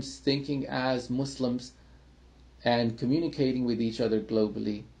Muslims thinking as Muslims and communicating with each other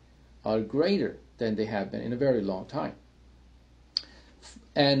globally are greater than they have been in a very long time.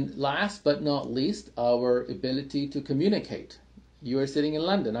 And last but not least, our ability to communicate. You are sitting in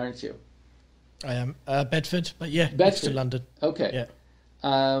London, aren't you? I am. Bedford, but yeah, Bedford. next to London. Okay.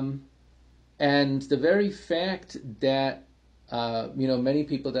 Yeah. And the very fact that many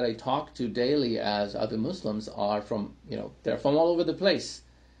people that I talk to daily as other Muslims are from, they're from all over the place,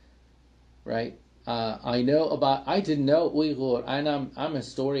 right? I didn't know Uyghur, and I'm a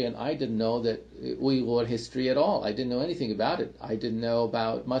historian. I didn't know that Uyghur history at all. I didn't know anything about it. I didn't know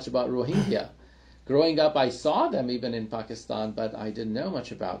much about Rohingya. Growing up, I saw them even in Pakistan, but I didn't know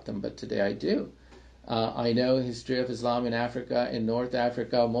much about them. But today I do. I know history of Islam in Africa, in North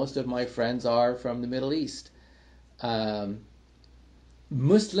Africa. Most of my friends are from the Middle East.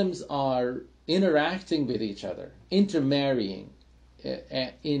 Muslims are interacting with each other, intermarrying,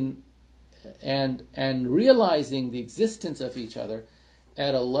 and realizing the existence of each other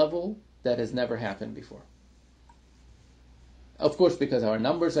at a level that has never happened before. Of course, because our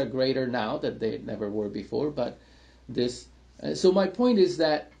numbers are greater now than they never were before, but this... So my point is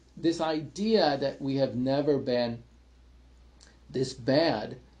that this idea that we have never been this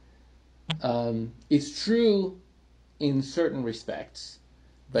bad is true in certain respects.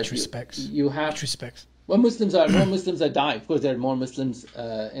 But Which respects? You have... Which respects? Well, more Muslims are dying. Of course, there are more Muslims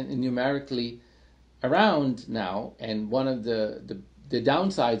numerically around now, and one of the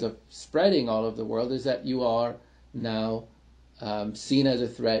downsides of spreading all over the world is that you are now seen as a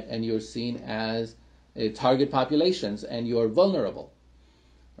threat, and you're seen as target populations, and you're vulnerable,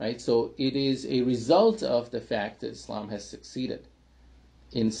 right? So it is a result of the fact that Islam has succeeded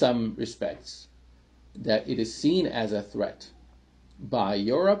in some respects, that it is seen as a threat by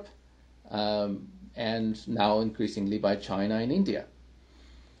Europe, and now increasingly by China and India.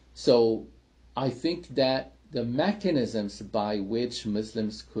 So I think that the mechanisms by which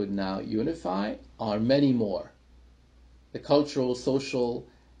Muslims could now unify are many more. The cultural, social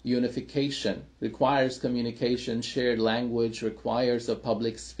unification requires communication, shared language, requires a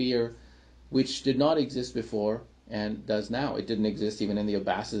public sphere, which did not exist before and does now. It didn't exist even in the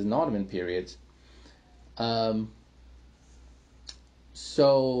Abbasid and Ottoman periods.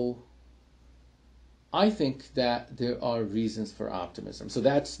 So I think that there are reasons for optimism. So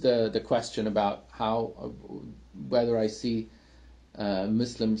that's the question about whether I see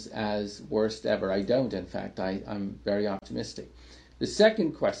Muslims as worst ever. I don't, in fact. I'm very optimistic. The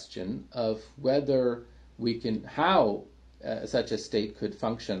second question of whether how such a state could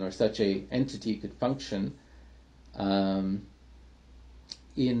function, or such a entity could function in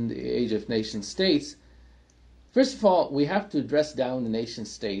the age of nation states. First of all, we have to address down the nation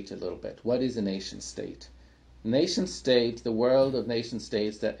state a little bit. What is a nation state? Nation state, the world of nation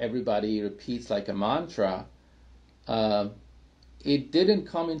states that everybody repeats like a mantra, it didn't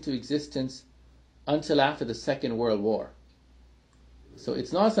come into existence until after the Second World War. So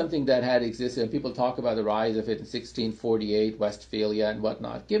it's not something that had existed, and people talk about the rise of it in 1648, Westphalia and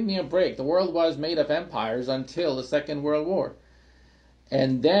whatnot. Give me a break. The world was made of empires until the Second World War.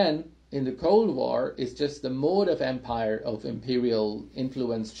 And then in the Cold War, it's just the mode of empire, of imperial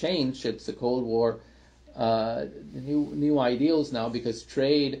influence changed. It's the Cold War, new ideals now because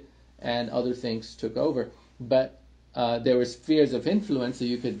trade and other things took over. But there were spheres of influence, so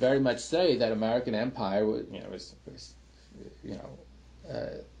you could very much say that American empire was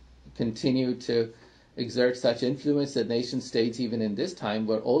continued to exert such influence that nation states, even in this time,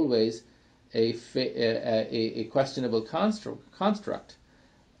 were always a questionable construct.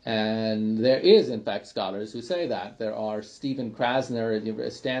 And there is, in fact, scholars who say that. There are Stephen Krasner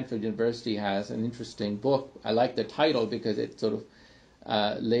at Stanford University has an interesting book. I like the title because it sort of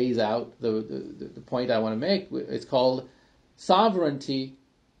lays out the point I want to make. It's called Sovereignty,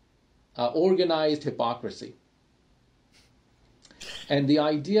 Organized Hypocrisy. And the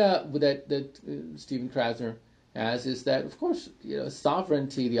idea that Stephen Krasner has is that, of course,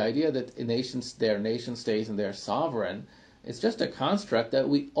 sovereignty, the idea that they're nation states and they're sovereign, it's just a construct that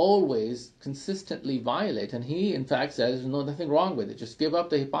we always consistently violate. And he, in fact, says there's nothing wrong with it. Just give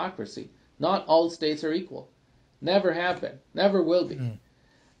up the hypocrisy. Not all states are equal. Never have been. Never will be.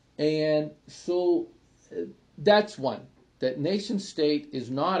 And so that's one. That nation state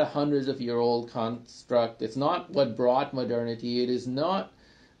is not a hundreds of year old construct. It's not what brought modernity. It is not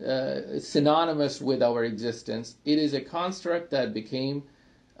synonymous with our existence. It is a construct that became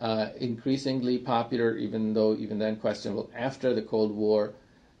increasingly popular, even then questionable, after the Cold War.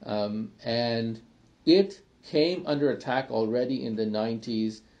 And it came under attack already in the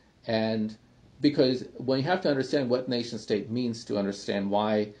 90s. And because when you have to understand what nation state means to understand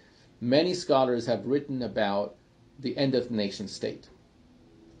why many scholars have written about the end of the nation state.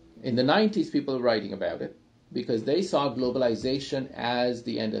 In the 90s, people were writing about it because they saw globalization as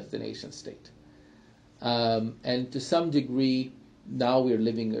the end of the nation state. And to some degree, now we're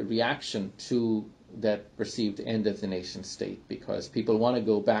living a reaction to that perceived end of the nation state because people want to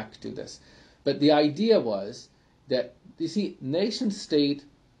go back to this. But the idea was that, you see, nation state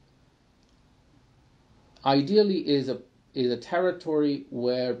ideally is a territory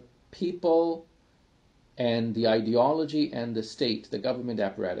where people and the ideology and the state, the government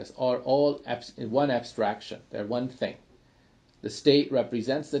apparatus, are all in one abstraction. They're one thing. The state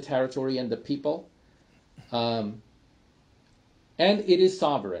represents the territory and the people, and it is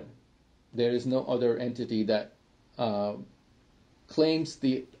sovereign. There is no other entity that claims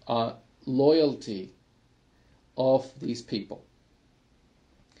the loyalty of these people.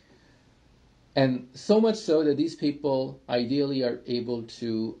 And so much so that these people ideally are able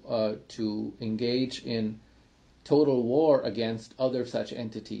to engage in total war against other such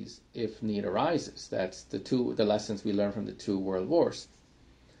entities if need arises. That's the lessons we learn from the two world wars.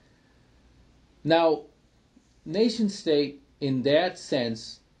 Now, nation state in that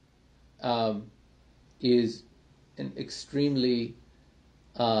sense is an extremely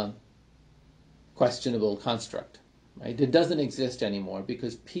questionable construct. Right? It doesn't exist anymore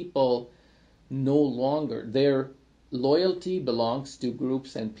because people no longer, their loyalty belongs to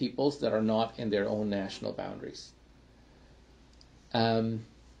groups and peoples that are not in their own national boundaries. And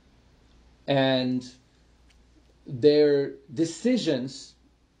their decisions,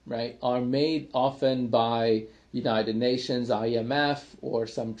 right, are made often by United Nations, IMF, or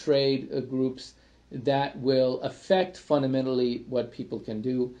some trade groups that will affect fundamentally what people can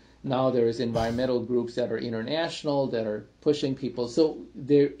do. Now there is environmental groups that are international that are pushing people. So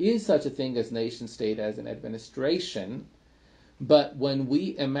there is such a thing as nation state as an administration. But when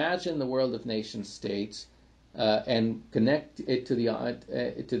we imagine the world of nation states and connect it to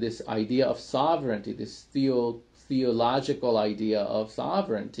this idea of sovereignty, this theological idea of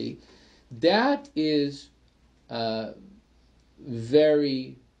sovereignty, that is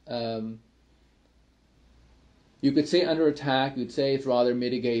very you could say under attack, you'd say it's rather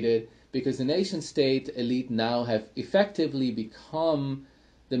mitigated, because the nation-state elite now have effectively become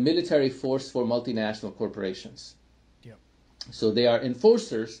the military force for multinational corporations. Yep. So they are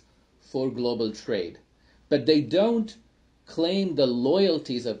enforcers for global trade. But they don't claim the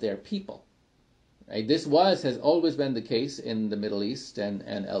loyalties of their people. Right? This has always been the case in the Middle East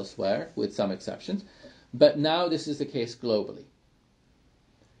and elsewhere, with some exceptions. But now this is the case globally.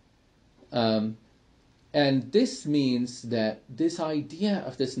 And this means that this idea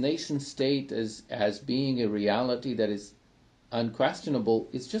of this nation state as being a reality that is unquestionable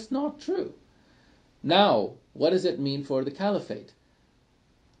is just not true. Now, what does it mean for the caliphate?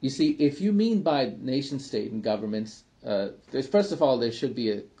 You see, if you mean by nation state and governments, first of all, there should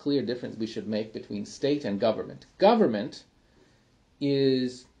be a clear difference we should make between state and government. Government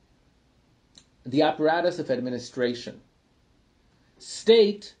is the apparatus of administration.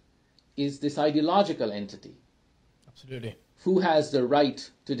 State is this ideological entity. Absolutely. who has the right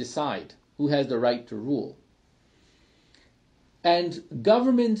to decide, who has the right to rule. And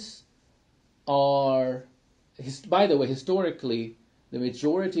governments are, by the way, historically, the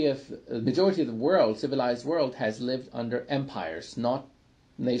majority of the world, civilized world, has lived under empires, not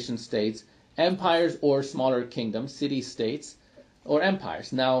nation states, empires or smaller kingdoms, city-states, or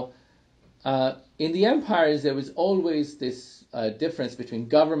empires. Now, in the empires, there was always this difference between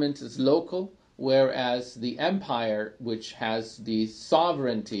government as local, whereas the empire, which has the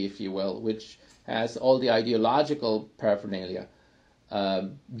sovereignty, if you will, which has all the ideological paraphernalia,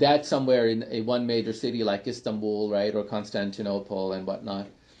 that's somewhere in one major city like Istanbul, right, or Constantinople and whatnot.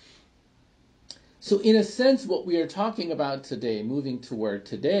 So in a sense, what we are talking about today, moving toward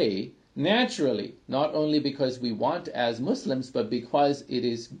today, naturally, not only because we want as Muslims, but because it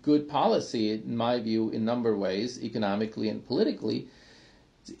is good policy, in my view, in a number of ways, economically and politically,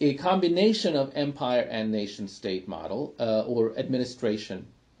 a combination of empire and nation-state model or administration,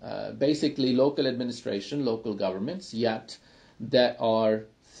 basically local administration, local governments, yet that are,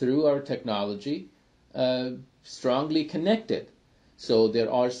 through our technology, strongly connected. So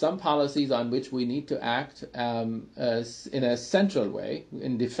there are some policies on which we need to act in a central way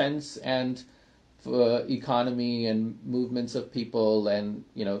in defense and economy and movements of people and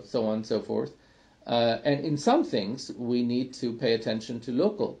so on and so forth. And in some things we need to pay attention to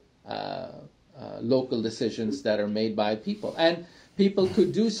local decisions that are made by people. And people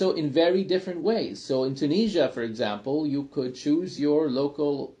could do so in very different ways. So in Tunisia, for example, you could choose your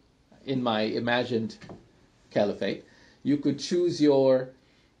local, in my imagined caliphate, you could choose your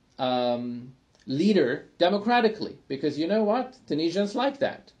leader democratically, because you know what? Tunisians like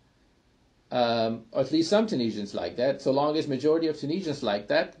that. Or at least some Tunisians like that. So long as majority of Tunisians like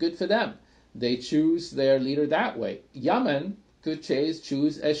that, good for them. They choose their leader that way. Yemen could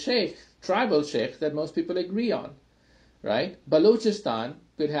choose a sheikh, tribal sheikh that most people agree on, right? Balochistan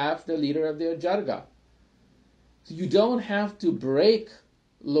could have the leader of their jargah. So you don't have to break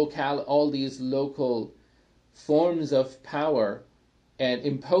all these local forms of power and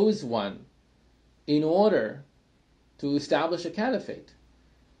impose one in order to establish a caliphate,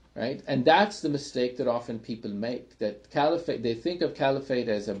 right? And that's the mistake that often people make, that caliphate, they think of caliphate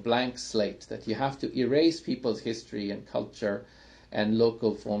as a blank slate, that you have to erase people's history and culture and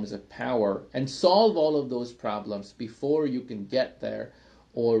local forms of power and solve all of those problems before you can get there,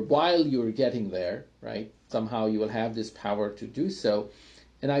 or while you're getting there, right? Somehow you will have this power to do so.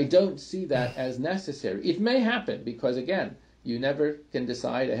 And I don't see that as necessary. It may happen because, again, you never can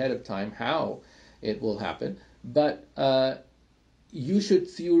decide ahead of time how it will happen. But you should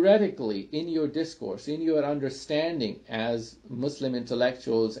theoretically, in your discourse, in your understanding as Muslim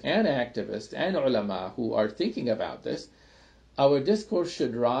intellectuals and activists and ulama who are thinking about this, our discourse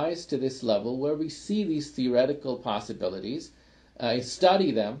should rise to this level where we see these theoretical possibilities, study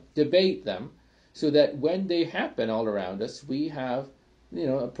them, debate them, so that when they happen all around us, we have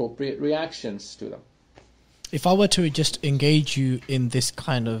appropriate reactions to them. If I were to just engage you in this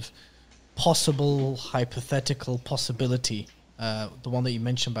kind of possible, hypothetical possibility, the one that you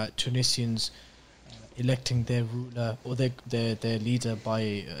mentioned about Tunisians electing their ruler or their leader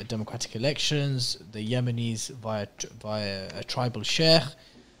by democratic elections, the Yemenis via a tribal sheikh,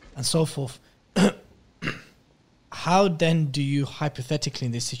 and so forth. How then do you hypothetically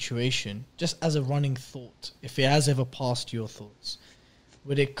in this situation, just as a running thought, if it has ever passed your thoughts,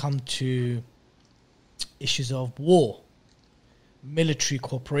 would it come to issues of war, military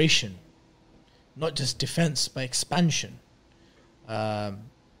cooperation, not just defense but expansion, the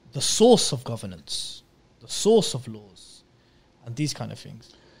source of governance, the source of laws, and these kind of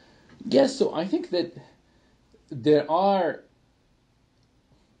things? Yes, so I think that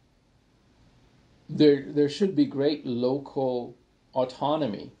there should be great local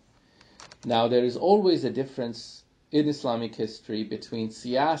autonomy. Now, there is always a difference in Islamic history between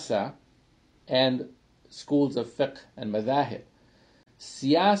siyasa and schools of fiqh and madhahib.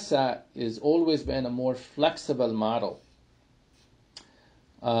 Siyasa has always been a more flexible model.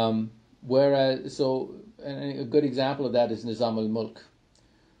 Whereas, a good example of that is Nizam al-Mulk,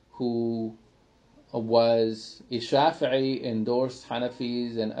 who was a Shafi'i, endorsed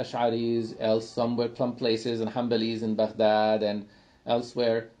Hanafis and Ash'aris, some places, and Hanbalis in Baghdad and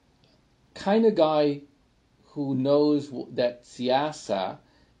elsewhere. Kind of guy who knows that siyasa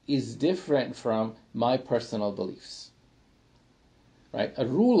is different from my personal beliefs, right? A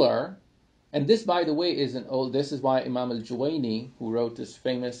ruler, and this, by the way, this is why Imam al-Juwayni, who wrote this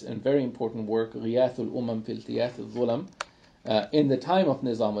famous and very important work, Ghiyath al-Umam fi Iltiyath al-Zulam, in the time of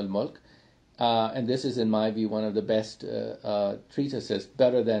Nizam al-Mulk, and this is, in my view, one of the best treatises,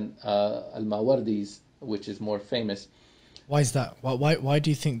 better than al-Mawardi's, which is more famous. Why is that? Why do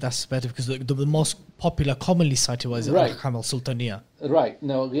you think that's better? Because the most popular, commonly cited was Right. Al-Ahkam al-Sultaniyya. Right.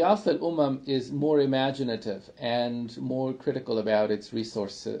 No, Ghiyas al-Umam is more imaginative and more critical about its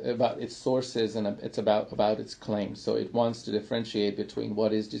resources, about its sources, and it's about its claims. So it wants to differentiate between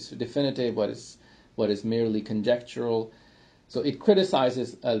what is definitive, what is merely conjectural. So it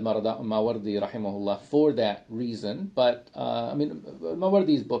criticizes Al-Mawardi rahimahullah for that reason. But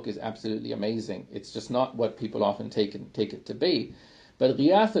Mawardi's book is absolutely amazing. It's just not what people often take it to be. But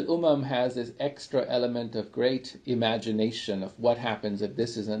Ghiyas al-Umam has this extra element of great imagination of what happens if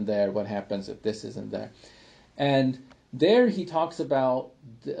this isn't there, what happens if this isn't there. And there he talks about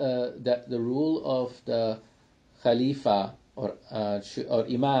that the rule of the Khalifa or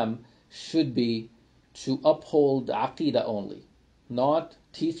Imam should be to uphold Aqidah only, not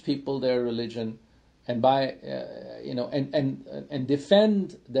teach people their religion, and and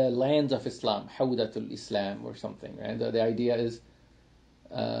defend the lands of Islam, Hawdatul Islam or something. Right? The idea is,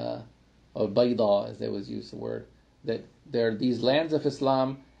 or Bayda, as they always use the word, that there are these lands of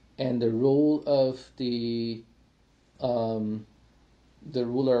Islam, and the role of the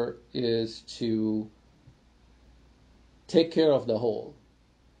ruler is to take care of the whole,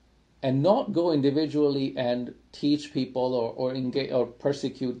 and not go individually and teach people or engage or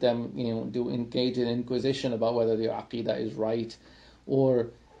persecute them, engage in inquisition about whether their aqidah is right, or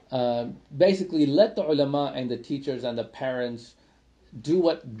basically let the ulama and the teachers and the parents do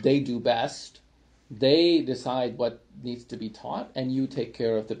what they do best. They decide what needs to be taught, and you take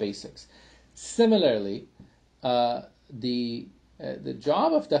care of the basics. Similarly, the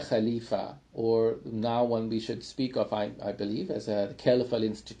job of the Khalifa, or now one we should speak of, I believe, as a caliphal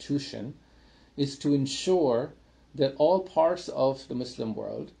institution, is to ensure that all parts of the Muslim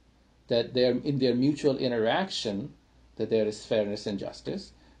world, that they're in their mutual interaction, that there is fairness and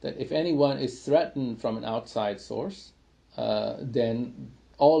justice, that if anyone is threatened from an outside source, then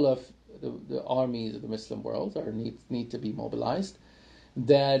all of the armies of the Muslim world need to be mobilized,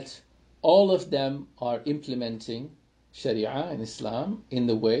 that all of them are implementing Sharia and Islam in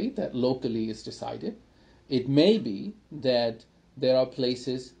the way that locally is decided. It may be that there are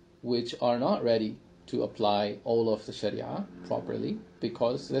places which are not ready to apply all of the Sharia properly,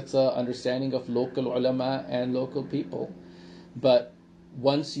 because that's an understanding of local ulama and local people. But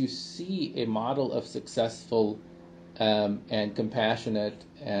once you see a model of successful and compassionate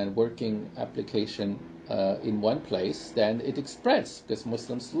and working application in one place, then it spreads, because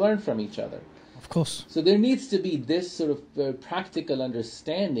Muslims learn from each other. Of course. So there needs to be this sort of practical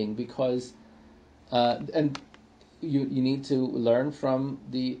understanding, because and you need to learn from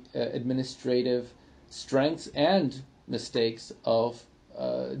the administrative strengths and mistakes of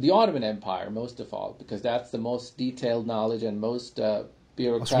the Ottoman Empire, most of all, because that's the most detailed knowledge and most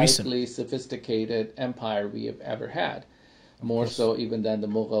bureaucratically sophisticated empire we have ever had. More so even than the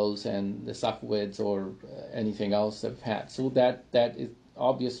Mughals and the Safavids or anything else have had. So that is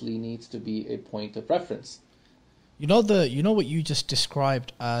obviously needs to be a point of reference. You know what you just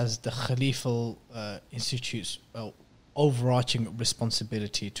described as the Khalifal Institute's overarching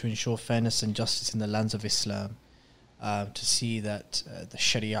responsibility to ensure fairness and justice in the lands of Islam, to see that the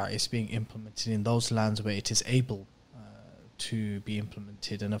Sharia is being implemented in those lands where it is able to be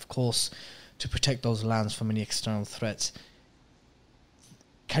implemented, and of course to protect those lands from any external threats.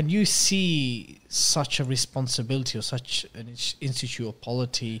 Can you see such a responsibility or such an institute of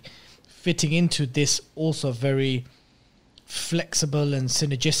polity fitting into this also very flexible and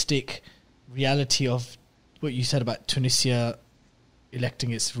synergistic reality of what you said about Tunisia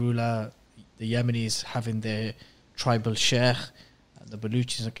electing its ruler, the Yemenis having their tribal sheikh, the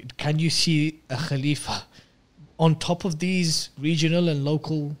Baluchis? Can you see a Khalifa on top of these regional and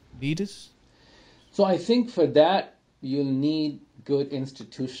local leaders? So I think for that you'll need good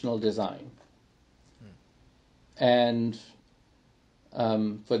institutional design. And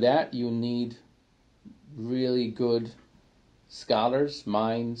for that you need really good scholars,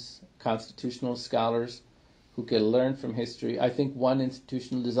 minds, constitutional scholars who can learn from history. I think one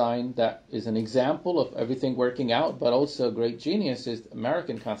institutional design that is an example of everything working out, but also a great genius, is the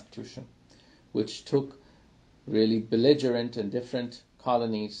American Constitution, which took really belligerent and different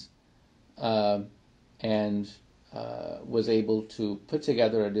colonies and was able to put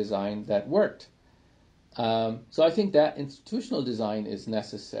together a design that worked. So I think that institutional design is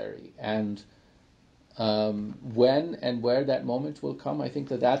necessary, and when and where that moment will come, I think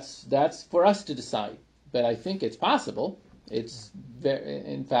that's for us to decide. But I think it's possible.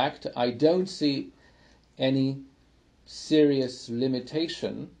 In fact, I don't see any serious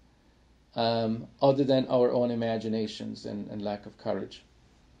limitation other than our own imaginations and lack of courage.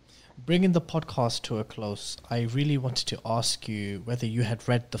 bringing the podcast to a close, I really wanted to ask you whether you had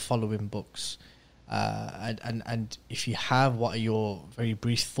read the following books. And if you have, what are your very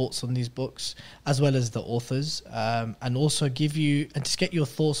brief thoughts on these books, as well as the authors, and also just get your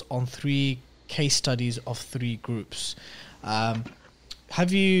thoughts on 3 case studies of 3 groups.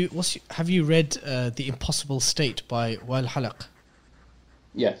 Have you read The Impossible State by Wael Halaq?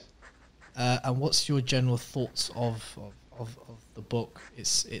 Yes. And what's your general thoughts of the book,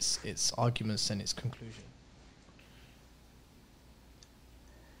 its arguments and its conclusion?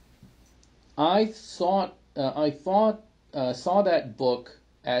 I saw that book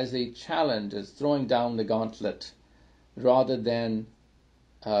as a challenge, as throwing down the gauntlet, rather than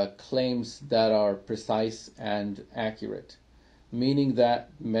claims that are precise and accurate. Meaning that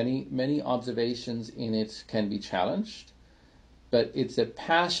many observations in it can be challenged, but it's a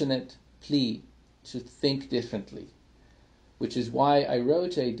passionate plea to think differently, which is why I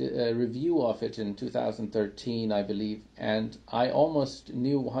wrote a review of it in 2013, I believe, and I almost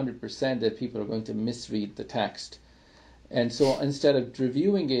knew 100% that people are going to misread the text. And so instead of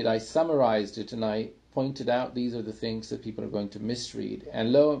reviewing it, I summarized it and I pointed out these are the things that people are going to misread.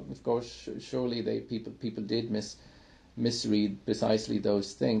 And of course, surely people did misread precisely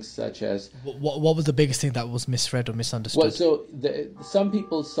those things, such as... What was the biggest thing that was misread or misunderstood? Well, so some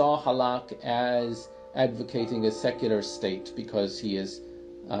people saw Halaq as advocating a secular state because he is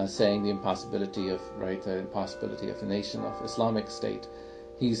saying the impossibility of the nation of Islamic state.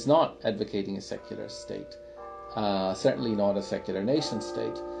 He's not advocating a secular state, certainly not a secular nation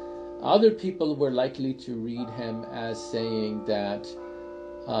state. Other people were likely to read him as saying that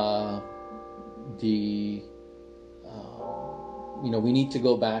we need to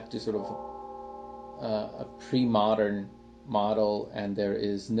go back to sort of a pre-modern model, and there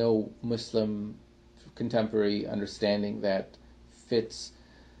is no Muslim contemporary understanding that fits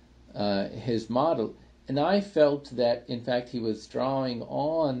his model. And I felt that, in fact, he was drawing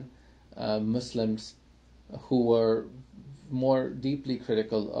on Muslims who were more deeply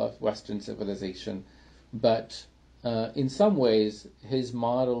critical of Western civilization, but in some ways his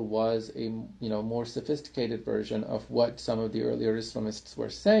model was a more sophisticated version of what some of the earlier Islamists were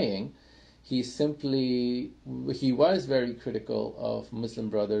saying. He was very critical of Muslim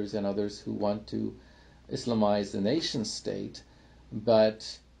Brothers and others who want to Islamize the nation state,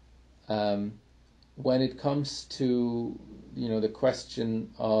 but when it comes to the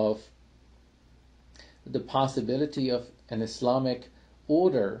question of the possibility of an Islamic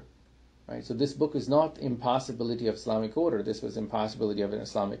order, right? So this book is not Impossibility of Islamic Order. This was Impossibility of an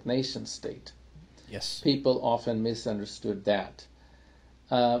Islamic nation state. Yes. People often misunderstood that.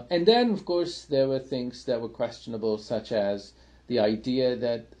 And then, of course, there were things that were questionable, such as the idea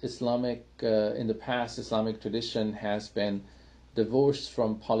that in the past, Islamic tradition has been divorced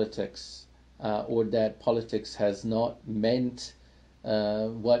from politics, or that politics has not meant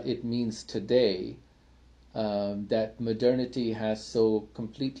what it means today, that modernity has so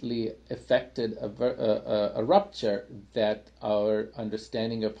completely affected a rupture that our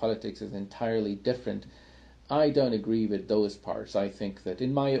understanding of politics is entirely different. I don't agree with those parts. I think that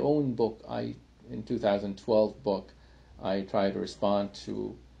in my own book, in 2012 book, I try to respond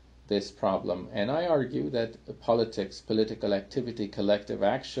to this problem, and I argue that politics, political activity, collective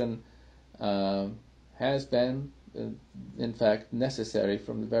action has been, in fact, necessary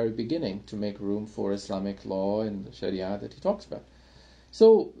from the very beginning to make room for Islamic law and the Sharia that he talks about.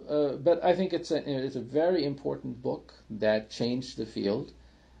 So, but I think it's a very important book that changed the field,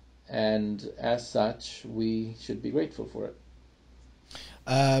 and as such, we should be grateful for it.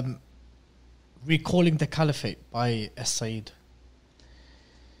 Recalling the Caliphate by S. Said.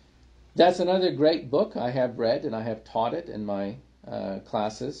 That's another great book I have read, and I have taught it in my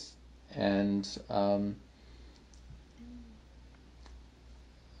classes, and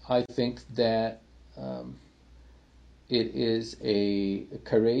I think that it is a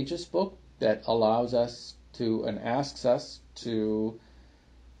courageous book that allows us to and asks us to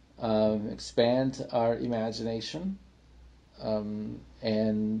expand our imagination.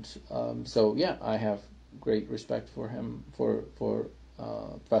 So yeah, I have great respect for him, for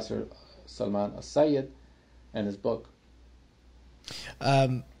Professor Salman As-Sayyid and his book.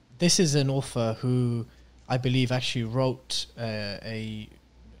 This is an author who I believe actually wrote a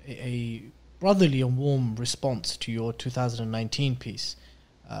brotherly and warm response to your 2019 piece,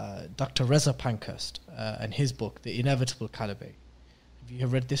 Dr. Reza Pankhurst, and his book, The Inevitable Caliphate. Have you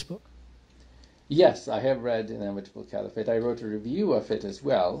read this book? Yes, I have read Inevitable Caliphate. I wrote a review of it as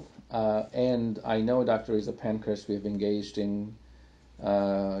well, and I know Dr. Reza Pankhurst. We have engaged in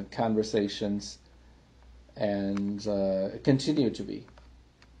conversations and continue to be.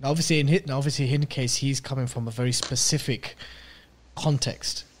 Obviously, in his case, he's coming from a very specific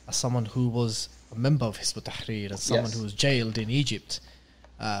context as someone who was a member of Hizb ut-Tahrir, as someone who was jailed in Egypt,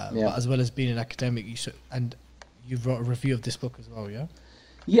 but as well as being an academic. And you've wrote a review of this book as well, yeah?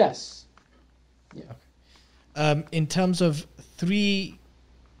 Yes. Yeah. Okay. In terms of 3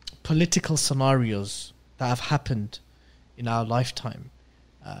 political scenarios that have happened in our lifetime,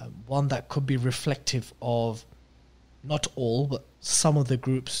 one that could be reflective of not all, but some of the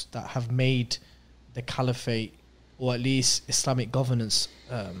groups that have made the caliphate, or at least Islamic governance,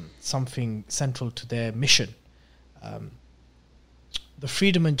 something central to their mission. The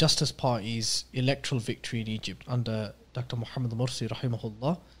Freedom and Justice Party's electoral victory in Egypt under Dr. Muhammad Morsi,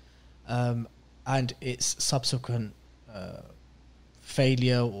 rahimahullah, and its subsequent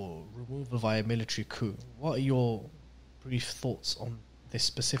failure or removal via military coup. What are your brief thoughts on this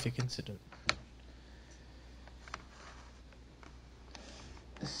specific incident?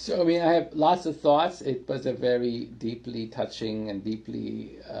 So, I mean, I have lots of thoughts. It was a very deeply touching and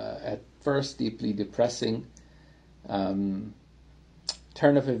deeply, at first, deeply depressing turn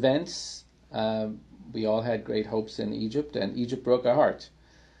of events. We all had great hopes in Egypt, and Egypt broke our heart.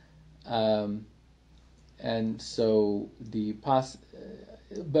 And so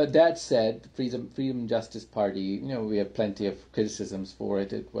but that said, Freedom and Justice Party, we have plenty of criticisms for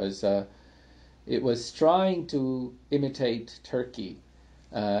it. It was trying to imitate Turkey.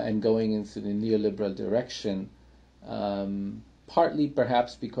 And going into the neoliberal direction, partly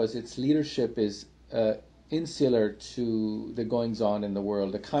perhaps because its leadership is insular to the goings-on in the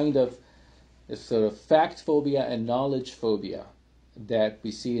world, a kind of sort of fact phobia and knowledge phobia that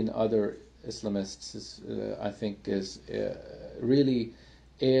we see in other Islamists, I think, is really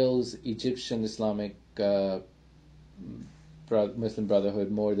ails Egyptian Islamic Muslim Brotherhood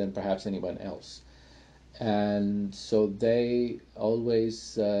more than perhaps anyone else. And so they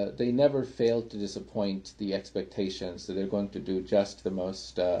always, they never fail to disappoint the expectations that they're going to do just the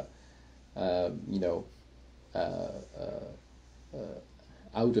most, out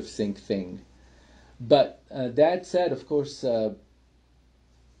of sync thing. But that said, of course, they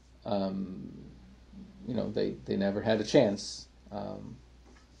never had a chance.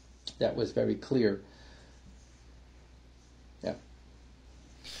 That was very clear. Yeah.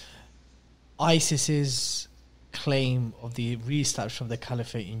 ISIS's claim of the re-establishment of the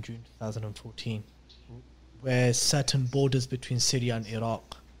caliphate in June 2014, where certain borders between Syria and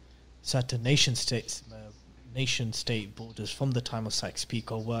Iraq, certain nation-state borders from the time of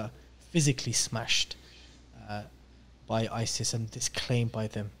Sykes-Picot were physically smashed by ISIS, and this claim by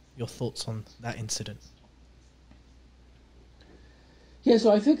them. Your thoughts on that incident? Yeah,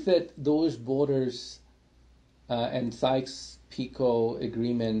 so I think that those borders and Sykes-Picot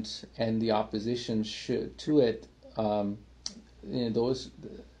agreement and the opposition to it,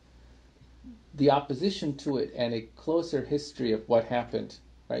 the opposition to it and a closer history of what happened,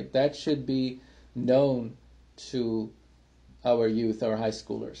 right? That should be known to our youth, our high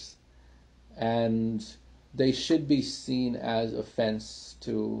schoolers, and they should be seen as offense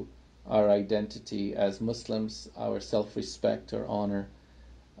to our identity as Muslims, our self-respect, our honor,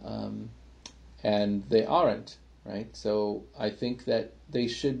 and they aren't, right? So I think that they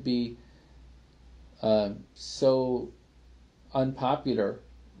should be so unpopular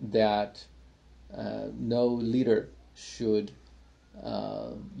that no leader should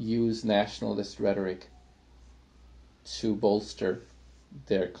use nationalist rhetoric to bolster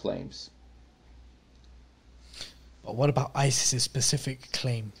their claims. But what about ISIS's specific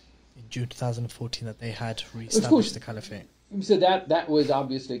claim in June 2014 that they had re-established the caliphate? So that was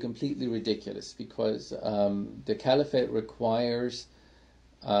obviously completely ridiculous, because the caliphate requires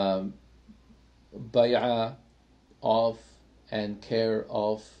bay'ah of and care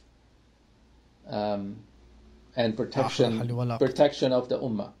of and protection of the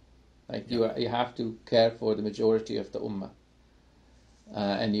ummah. Like you have to care for the majority of the ummah.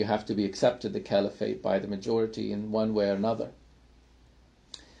 And you have to be accepted the caliphate by the majority in one way or another.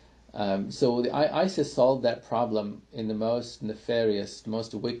 So ISIS solved that problem in the most nefarious,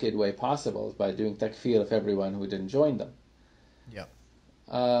 most wicked way possible by doing takfir of everyone who didn't join them. Yeah.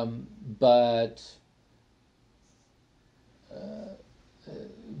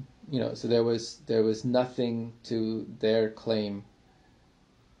 So there was nothing to their claim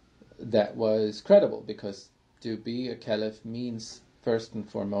that was credible, because to be a caliph means first and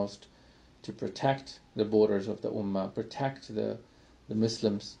foremost to protect the borders of the ummah, protect the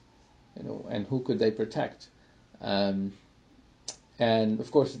Muslims, and who could they protect? And of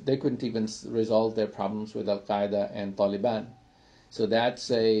course they couldn't even resolve their problems with Al-Qaeda and Taliban. So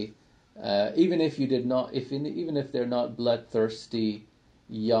that's even if they're not bloodthirsty,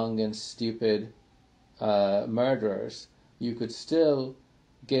 young and stupid murderers, you could still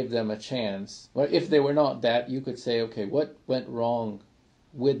give them a chance. Well, if they were not that, you could say, okay, what went wrong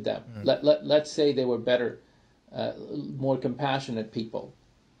with them? Let's say they were better, more compassionate people,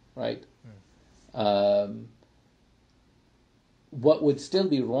 right? What would still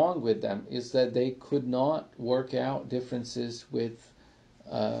be wrong with them is that they could not work out differences with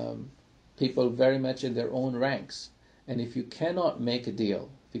people very much in their own ranks. And if you cannot make a deal,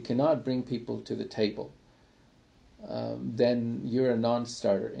 if you cannot bring people to the table, then you're a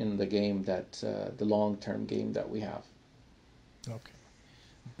non-starter in the game that the long-term game that we have. Okay.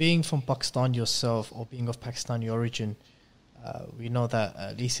 Being from Pakistan yourself, or being of Pakistani origin, we know that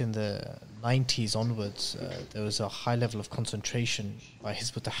at least in the 90s onwards, there was a high level of concentration by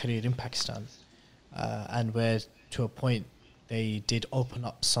Hizb ut-Tahrir in Pakistan, and where to a point they did open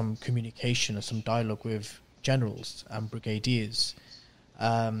up some communication and some dialogue with generals and brigadiers,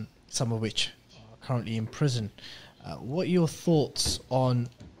 some of which are currently in prison. What are your thoughts on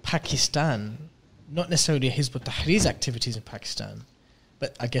Pakistan, not necessarily Hizb ut-Tahrir's activities in Pakistan,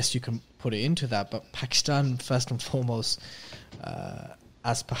 but I guess you can put it into that, but Pakistan first and foremost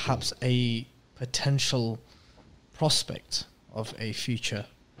as perhaps a potential prospect of a future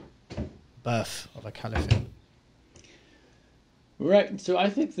birth of a caliphate? Right. So I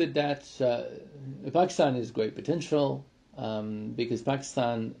think that Pakistan is great potential because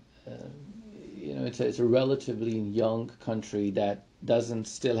Pakistan, it's a relatively young country that doesn't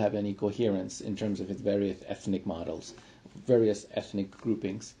still have any coherence in terms of its various ethnic models, various ethnic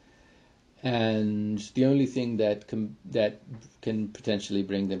groupings, and the only thing that can potentially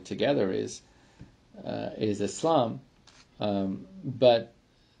bring them together is Islam, but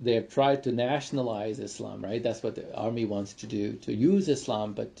they have tried to nationalize Islam, right? That's what the army wants to do, to use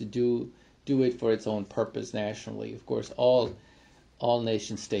Islam, but to do it for its own purpose nationally. Of course, all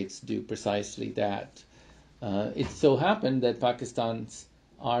nation states do precisely that. It so happened that Pakistan's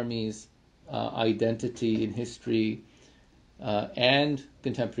army's identity in history and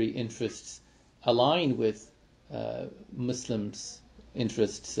contemporary interests align with Muslims'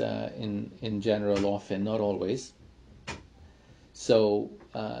 interests in general, often, not always. So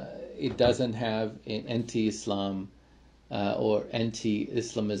it doesn't have an anti-Islam or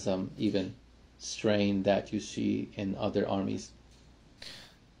anti-Islamism even strain that you see in other armies.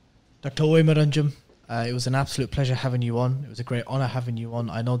 Dr. Uwaimir Anjum, it was an absolute pleasure having you on. It was a great honor having you on.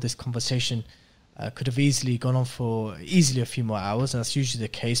 I know this conversation could have easily gone on for a few more hours, and that's usually the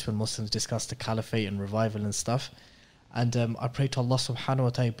case when Muslims discuss the caliphate and revival and stuff. And I pray to Allah subhanahu wa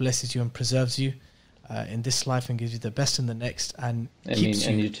ta'ala blesses you and preserves you in this life and gives you the best in the next, and keeps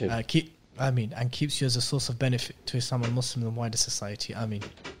you, and you too. And keeps you as a source of benefit to Islam and Muslims and wider society. Ameen.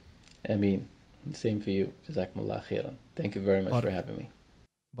 Ameen. Same for you. Jazakumullah khairan. Thank you very much for having me.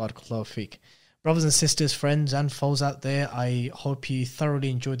 Barakallahu feek. Brothers and sisters, friends and foes out there, I hope you thoroughly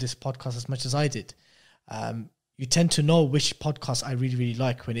enjoyed this podcast as much as I did. You tend to know which podcast I really, really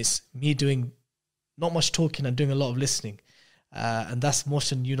like when it's me doing not much talking and doing a lot of listening. And that's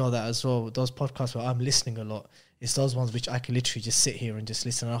Mohsen, you know that as well. Those podcasts where I'm listening a lot, it's those ones which I can literally just sit here and just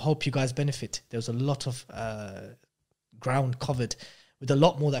listen. And I hope you guys benefit. There was a lot of ground covered with a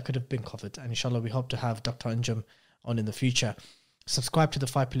lot more that could have been covered. And inshallah, we hope to have Dr. Anjum on in the future. Subscribe to the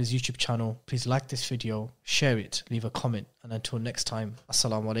 5 Pillars YouTube channel. Please like this video, share it, leave a comment. And until next time,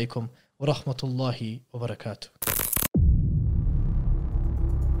 Assalamu alaikum wa rahmatullahi wa barakatuh.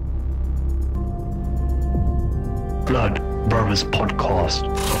 Blood Brothers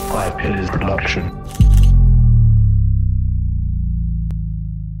Podcast, a 5 Pillars production.